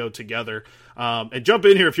a trio together. And jump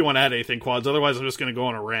in here if you want to add anything, Quads. Otherwise, I'm just going to go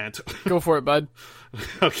on a rant. Go for it, bud.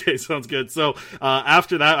 Okay, sounds good. So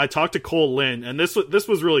after that, I talked to Cole Lynn, and this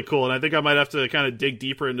was really cool, and I think I might have to kind of dig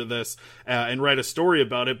deeper into this and write a story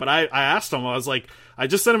about it. But I asked him, I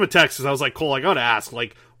just sent him a text because I was like, Cole, I got to ask,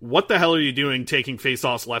 like, what the hell are you doing taking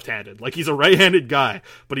faceoffs left-handed? Like, he's a right-handed guy,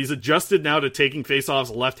 but he's adjusted now to taking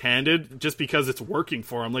faceoffs left-handed just because it's working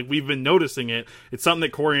for him. Like, we've been noticing it. It's something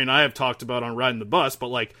that Corey and I have talked about on Riding the Bus, but,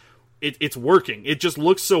 like, it's working. It just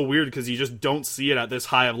looks so weird because you just don't see it at this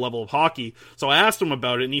high of level of hockey. So I asked him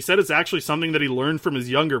about it, and he said it's actually something that he learned from his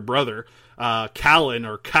younger brother, Callan,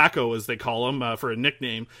 or Kako as they call him for a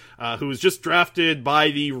nickname, who was just drafted by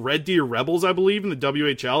the Red Deer Rebels, I believe, in the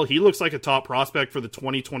WHL. He looks like a top prospect for the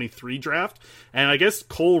 2023 draft, and I guess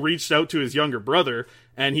Cole reached out to his younger brother,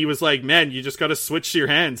 and he was like, man, you just got to switch to your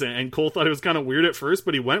hands. And Cole thought it was kind of weird at first,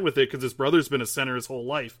 but he went with it because his brother's been a center his whole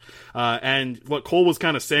life. And what Cole was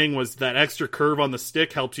kind of saying was that extra curve on the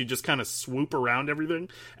stick helps you just kind of swoop around everything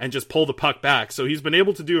and just pull the puck back. So he's been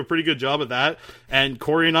able to do a pretty good job of that. And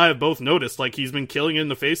Corey and I have both noticed, like, he's been killing it in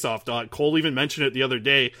the faceoff dot. Cole even mentioned it the other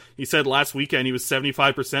day. He said last weekend he was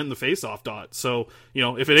 75% in the faceoff dot. So, you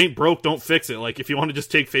know, if it ain't broke, don't fix it. Like, if you want to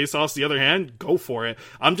just take faceoffs the other hand, go for it.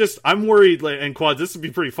 I'm worried, and Quads, this would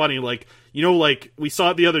be pretty funny. Like, like we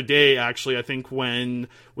saw it the other day, actually, I think when,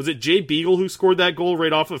 was it Jay Beagle who scored that goal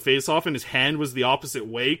right off of faceoff and his hand was the opposite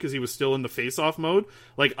way because he was still in the faceoff mode?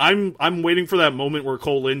 Like, I'm waiting for that moment where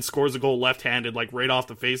Cole Lind scores a goal left-handed, like right off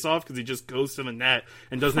the faceoff because he just goes to the net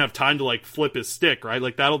and doesn't have time to like flip his stick, right?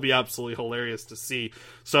 Like, that'll be absolutely hilarious to see.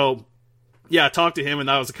 So, yeah, I talked to him, and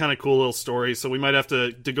that was a kind of cool little story, so we might have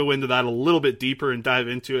to go into that a little bit deeper and dive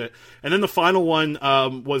into it. And then the final one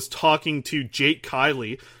was talking to Jake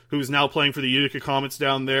Kiley, who's now playing for the Utica Comets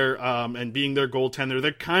down there, and being their goaltender.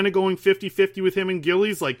 They're kind of going 50-50 with him and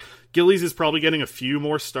Gillies. Like, Gillies is probably getting a few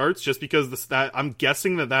more starts just because I'm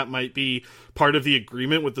guessing that might be part of the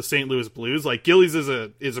agreement with the St. Louis Blues. Like, Gillies is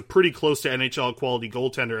a pretty close to NHL quality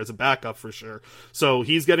goaltender as a backup for sure. So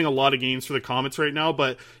he's getting a lot of games for the Comets right now,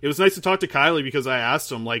 but it was nice to talk to Kiley because I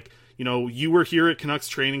asked him, like, you know, you were here at Canucks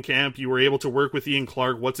training camp. You were able to work with Ian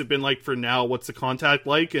Clark. What's it been like for now? What's the contact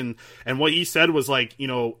like? And what he said was like, you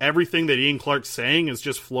know, everything that Ian Clark's saying is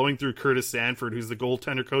just flowing through Curtis Sanford, who's the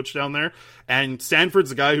goaltender coach down there. And Sanford's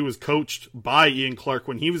the guy who was coached by Ian Clark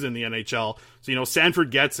when he was in the NHL. So, you know, Sanford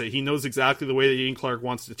gets it. He knows exactly the way that Ian Clark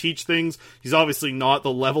wants to teach things. He's obviously not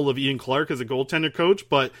the level of Ian Clark as a goaltender coach,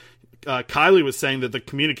 but Kiley was saying that the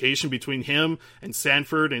communication between him and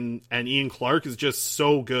Sanford and Ian Clark is just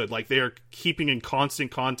so good. Like, they are keeping in constant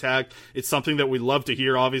contact. It's something that we love to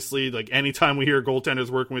hear, obviously. Like, anytime we hear goaltenders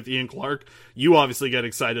working with Ian Clark, you obviously get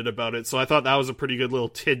excited about it. So I thought that was a pretty good little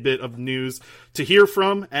tidbit of news to hear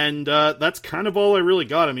from, and that's kind of all I really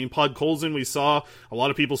got. I mean, Podkolzin, we saw, a lot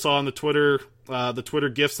of people saw on the Twitter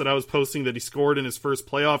gifs that I was posting that he scored in his first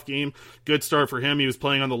playoff game. Good start for him. He was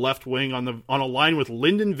playing on the left wing on a line with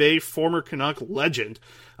Lyndon Vey, former Canuck legend.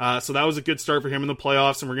 So that was a good start for him in the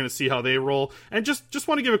playoffs, and we're going to see how they roll. And just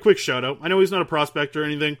want to give a quick shout out. I know he's not a prospect or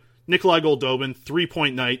anything. Nikolai Goldobin,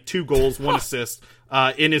 3-point night, 2 goals, 1 assist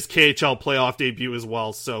in his KHL playoff debut as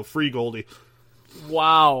well. So free Goldie.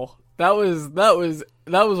 Wow. That was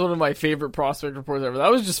one of my favorite prospect reports ever. That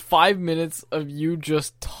was just 5 minutes of you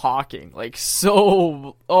just talking. Like,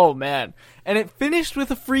 so, oh man. And it finished with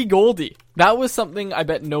a free Goldie. That was something I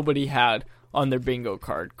bet nobody had on their bingo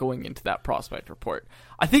card going into that prospect report.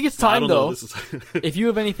 I think it's time, though, if you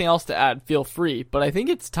have anything else to add, feel free. But I think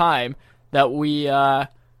it's time that we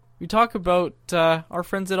talk about our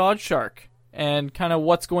friends at Oddshark and kind of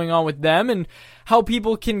what's going on with them and how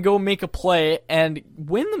people can go make a play and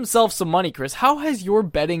win themselves some money. Chris, how has your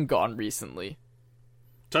betting gone recently?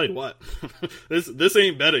 Tell you what, this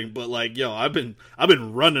ain't betting, but like, yo, I've been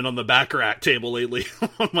running on the Baccarat table lately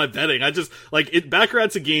on my betting. I just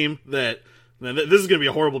Baccarat's a game that, this is gonna be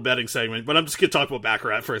a horrible betting segment, but I'm just gonna talk about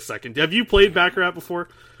Baccarat for a second. Have you played Baccarat before?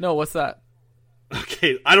 No, what's that?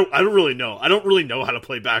 Okay, I don't really know. I don't really know how to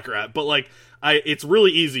play Baccarat, but like, it's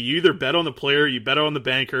really easy. You either bet on the player, you bet on the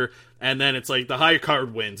banker, and then it's like the higher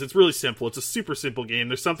card wins. It's really simple. It's a super simple game.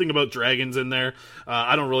 There's something about dragons in there.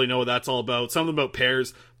 I don't really know what that's all about. Something about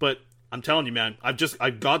pairs, but I'm telling you, man,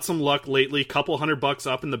 I've got some luck lately. Couple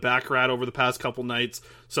 $100 up in the Baccarat over the past couple nights,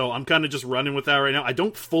 so I'm kind of just running with that right now. I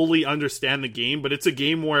don't fully understand the game, but it's a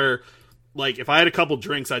game where, like, if I had a couple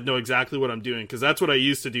drinks, I'd know exactly what I'm doing, because that's what I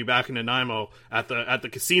used to do back in Nanaimo at the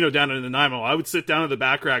casino down in Nanaimo. I would sit down at the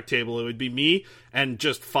Baccarat table. It would be me and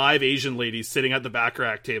just 5 Asian ladies sitting at the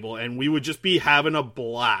Baccarat table, and we would just be having a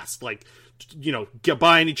blast, like, you know,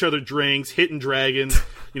 buying each other drinks, hitting dragons,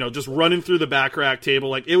 you know, just running through the Baccarat table.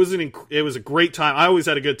 Like, it was a great time. I always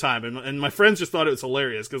had a good time, and my friends just thought it was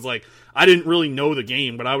hilarious because, like, I didn't really know the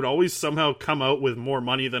game, but I would always somehow come out with more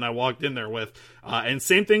money than I walked in there with. And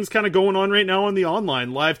same thing's kind of going on right now on the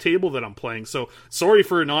online live table that I'm playing. So sorry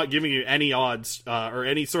for not giving you any odds or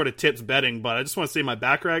any sort of tips betting, but I just want to say my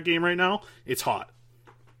Baccarat game right now, it's hot.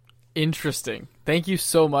 Interesting. Thank you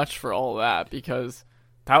so much for all that, because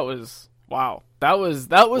that was, wow, that was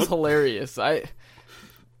hilarious.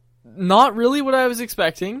 Not really what I was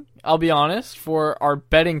expecting, I'll be honest, for our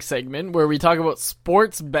betting segment where we talk about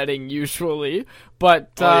sports betting usually,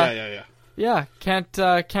 but yeah, can't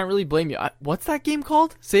really blame you. What's that game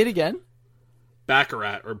called? Say it again.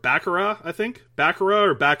 Baccarat, or Baccarat, I think. Baccarat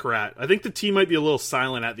or Baccarat. I think the T might be a little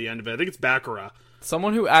silent at the end of it. I think it's Baccarat.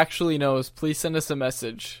 Someone who actually knows, please send us a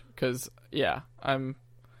message, because yeah, I'm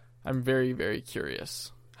very, very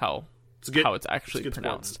curious how it's actually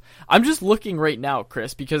pronounced. I'm just looking right now,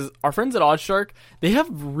 Chris, because our friends at Oddshark, they have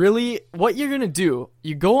really, what you're going to do,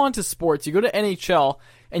 you go onto sports, you go to NHL,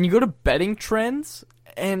 and you go to betting trends,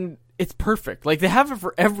 and it's perfect. Like, they have it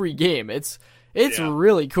for every game. It's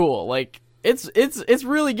really cool. Like, it's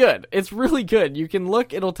really good. It's really good. You can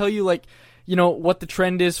look, it'll tell you, like, you know, what the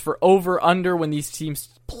trend is for over, under when these teams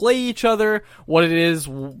play each other, what it is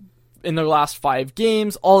in their last 5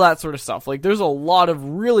 games, all that sort of stuff. Like, there's a lot of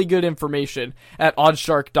really good information at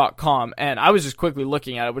oddshark.com, and I was just quickly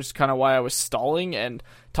looking at it, which is kind of why I was stalling and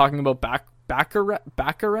talking about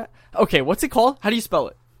Baccarat. Okay, what's it called? How do you spell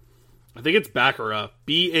it? I think it's Baccarat.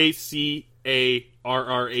 Baccarrat.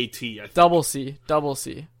 Double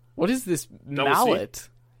C. What is this mallet? C?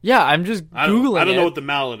 Yeah, I'm just Googling it. I don't know what the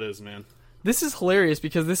mallet is, man. This is hilarious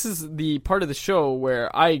because this is the part of the show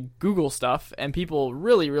where I Google stuff and people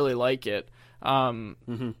really, really like it.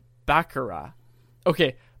 Baccarat.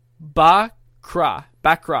 Okay. Baccarat.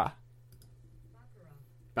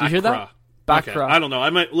 You hear that? Baccarat. Okay. I don't know. I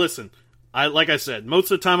might listen. Like I said, most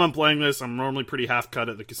of the time I'm playing this, I'm normally pretty half cut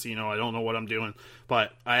at the casino. I don't know what I'm doing,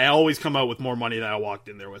 but I always come out with more money than I walked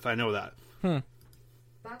in there with. I know that.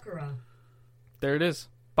 Baccarat. There it is.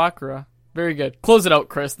 Baccarat. Very good. Close it out,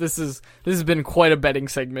 Chris. This has been quite a betting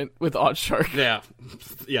segment with Oddshark.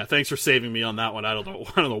 Yeah. Thanks for saving me on that one. I don't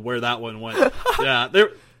know where that one went. Yeah.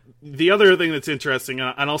 The other thing that's interesting,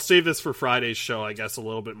 and I'll save this for Friday's show, I guess, a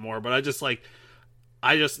little bit more. But this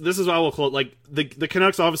is how we'll close. Like the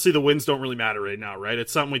Canucks, obviously the wins don't really matter right now, right?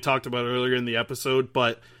 It's something we talked about earlier in the episode,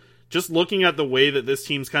 but just looking at the way that this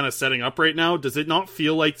team's kind of setting up right now, does it not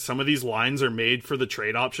feel like some of these lines are made for the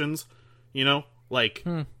trade options? You know, like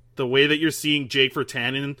the way that you're seeing Jake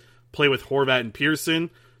Virtanen play with Horvat and Pearson,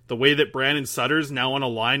 the way that Brandon Sutter's now on a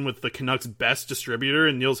line with the Canucks' best distributor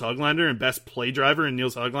in Nils Höglander and best play driver in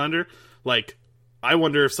Nils Höglander. Like, I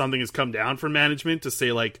wonder if something has come down from management to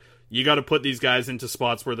say, like, you got to put these guys into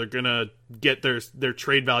spots where they're going to get their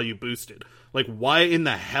trade value boosted. Like, why in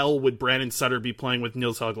the hell would Brandon Sutter be playing with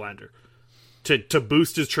Nils Höglander? To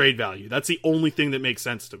boost his trade value. That's the only thing that makes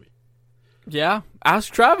sense to me. Yeah,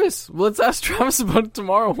 ask Travis. Let's ask Travis about it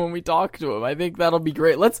tomorrow when we talk to him. I think that'll be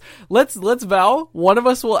great. Let's vow one of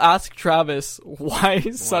us will ask Travis why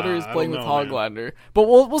Sutter is playing with Höglander. Man. But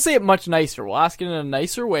we'll say it much nicer. We'll ask it in a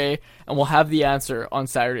nicer way, and we'll have the answer on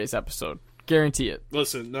Saturday's episode. Guarantee it.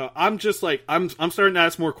 Listen, no, I'm just like I'm starting to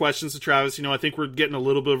ask more questions to Travis. You know, I think we're getting a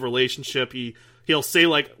little bit of a relationship. He'll say,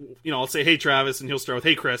 like, you know, I'll say, hey, Travis, and he'll start with,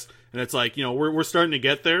 hey, Chris. And it's like, you know, we're starting to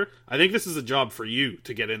get there. I think this is a job for you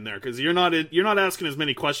to get in there because you're not asking as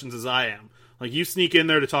many questions as I am. Like, you sneak in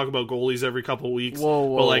there to talk about goalies every couple of weeks.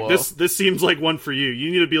 Whoa. This seems like one for you.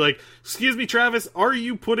 You need to be like, excuse me, Travis, are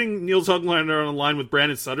you putting Nils Höglander on a line with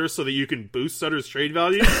Brandon Sutter so that you can boost Sutter's trade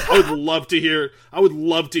value? I would love to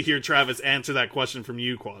hear Travis answer that question from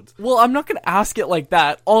you, Quads. Well, I'm not going to ask it like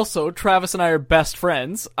that. Also, Travis and I are best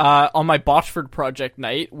friends. On my Botchford project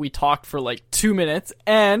night, we talked for like 2 minutes,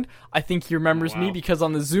 and I think he remembers me because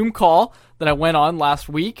on the Zoom call that I went on last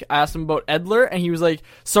week, I asked him about Edler, and he was like,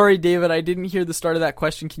 sorry, David, I didn't hear the start of that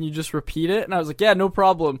question. Can you just repeat it? And I was like, yeah, no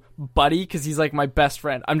problem, buddy, because he's like my best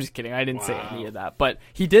friend. I'm just kidding. I didn't say any of that. But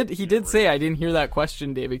he did say, I didn't hear that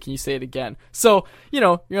question, David. Can you say it again? So, you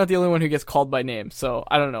know, you're not the only one who gets called by name. So,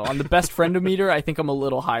 I don't know. On the best friend-o-meter, I think I'm a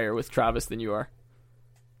little higher with Travis than you are.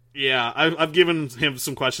 Yeah, I've given him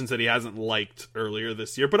some questions that he hasn't liked earlier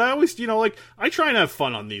this year, but I always, you know, like, I try and have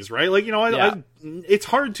fun on these, right? Like, you know, it's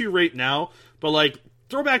hard to right now, but, like,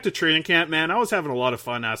 throw back to training camp, man, I was having a lot of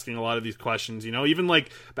fun asking a lot of these questions, you know, even, like,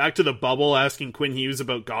 back to the bubble, asking Quinn Hughes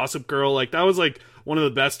about Gossip Girl, like, that was, like, one of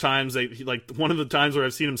the best times, one of the times where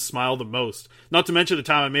I've seen him smile the most. Not to mention the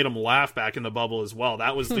time I made him laugh back in the bubble as well.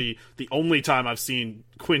 That was the only time I've seen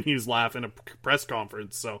Quinn Hughes laugh in a press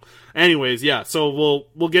conference. So, anyways, yeah. So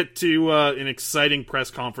we'll get to an exciting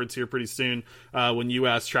press conference here pretty soon when you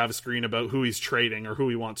ask Travis Green about who he's trading or who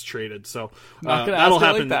he wants traded. So that'll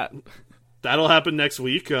happen. Like that. That'll happen next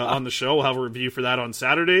week on the show. We'll have a review for that on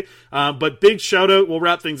Saturday. But big shout out. We'll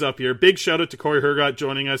wrap things up here. Big shout out to Corey Hergott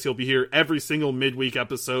joining us. He'll be here every single midweek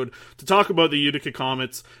episode to talk about the Utica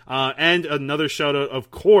Comets. And another shout out, of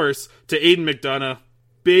course, to Aidan McDonough.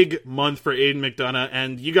 Big month for Aidan McDonough,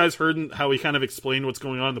 and you guys heard how he kind of explained what's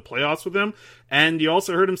going on in the playoffs with him, and you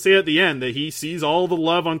also heard him say at the end that he sees all the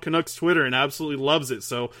love on Canucks Twitter and absolutely loves it,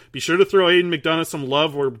 so be sure to throw Aidan McDonough some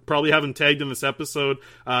love. We're probably having tagged in this episode.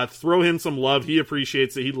 Throw him some love. He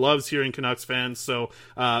appreciates it. He loves hearing Canucks fans, so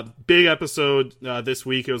big episode this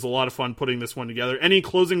week. It was a lot of fun putting this one together. Any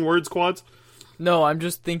closing words, Quads? No, I'm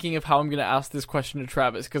just thinking of how I'm going to ask this question to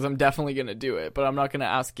Travis, because I'm definitely going to do it, but I'm not going to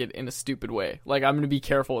ask it in a stupid way. Like, I'm going to be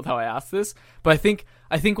careful with how I ask this, but I think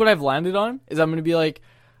what I've landed on is I'm going to be like,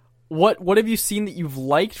 what have you seen that you've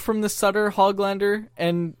liked from the Sutter, Höglander,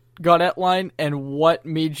 and Gaudette line, and what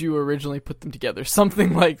made you originally put them together?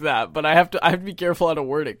 Something like that, but I have to be careful how to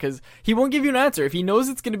word it, because he won't give you an answer. If he knows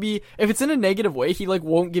it's going to be, if it's in a negative way, he, like,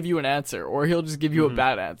 won't give you an answer, or he'll just give you a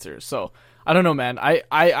bad answer. So, I don't know, man.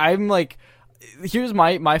 I'm like, here's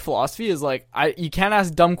my philosophy is like, you can't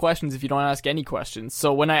ask dumb questions if you don't ask any questions.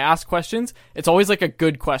 So when I ask questions, it's always like a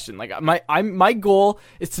good question. Like my goal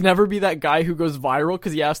is to never be that guy who goes viral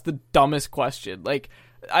because he asked the dumbest question. Like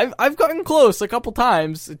I've gotten close a couple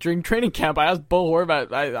times during training camp. I asked Bo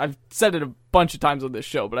Horvat. I've said it a bunch of times on this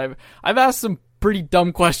show, but I've asked some pretty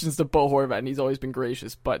dumb questions to Bo Horvat, and he's always been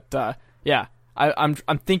gracious. But yeah, I'm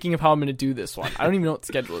thinking of how I'm going to do this one. I don't even know what the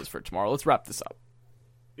schedule is for tomorrow. Let's wrap this up.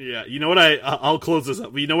 Yeah, you know what I'll close this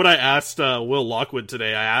up. You know what I asked Will Lockwood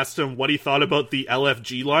today? I asked him what he thought about the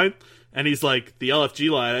LFG line, and he's like, the LFG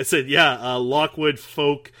line? I said, yeah, Lockwood,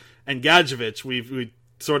 Folk, and Gadjevich. We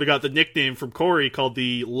sort of got the nickname from Corey called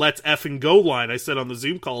the Let's Effing Go line. I said on the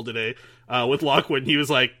Zoom call today with Lockwood, and he's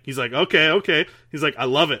like, okay. He's like, I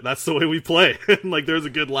love it. That's the way we play. And like, there's a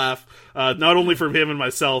good laugh, not only from him and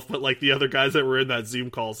myself, but like the other guys that were in that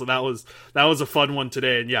Zoom call. So that was a fun one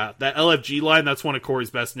today. And yeah, that LFG line, that's one of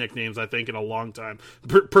Corey's best nicknames, I think, in a long time.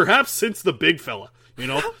 Perhaps since the big fella. You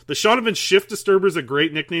know, the Shonovan Shift Disturber is a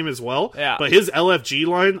great nickname as well. Yeah. But his LFG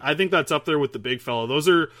line, I think that's up there with the big fella. Those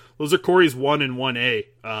are Corey's 1 and 1A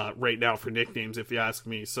right now for nicknames, if you ask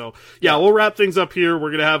me. So yeah, we'll wrap things up here.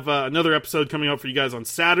 We're gonna have another episode coming out for you guys on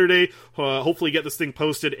Saturday. Hopefully get this thing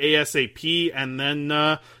posted ASAP, and then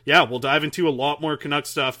we'll dive into a lot more Canuck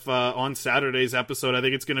stuff on Saturday's episode. I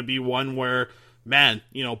think it's gonna be one where, man,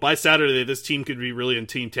 you know, by Saturday, this team could be really in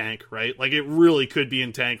team tank, right? Like, it really could be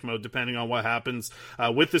in tank mode, depending on what happens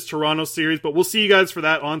with this Toronto series. But we'll see you guys for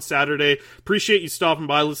that on Saturday. Appreciate you stopping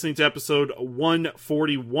by, listening to episode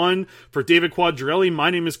 141. For David Quadrelli, my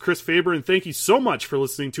name is Chris Faber, and thank you so much for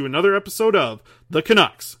listening to another episode of The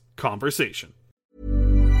Canucks Conversation.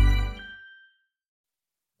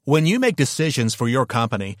 When you make decisions for your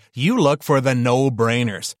company, you look for the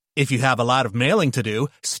no-brainers. If you have a lot of mailing to do,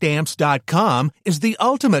 Stamps.com is the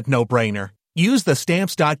ultimate no-brainer. Use the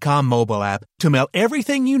Stamps.com mobile app to mail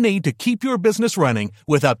everything you need to keep your business running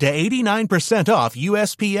with up to 89% off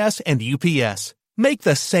USPS and UPS. Make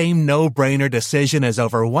the same no-brainer decision as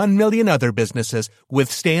over 1 million other businesses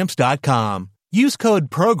with Stamps.com. Use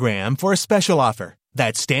code PROGRAM for a special offer.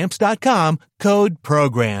 That's Stamps.com, code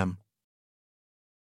PROGRAM.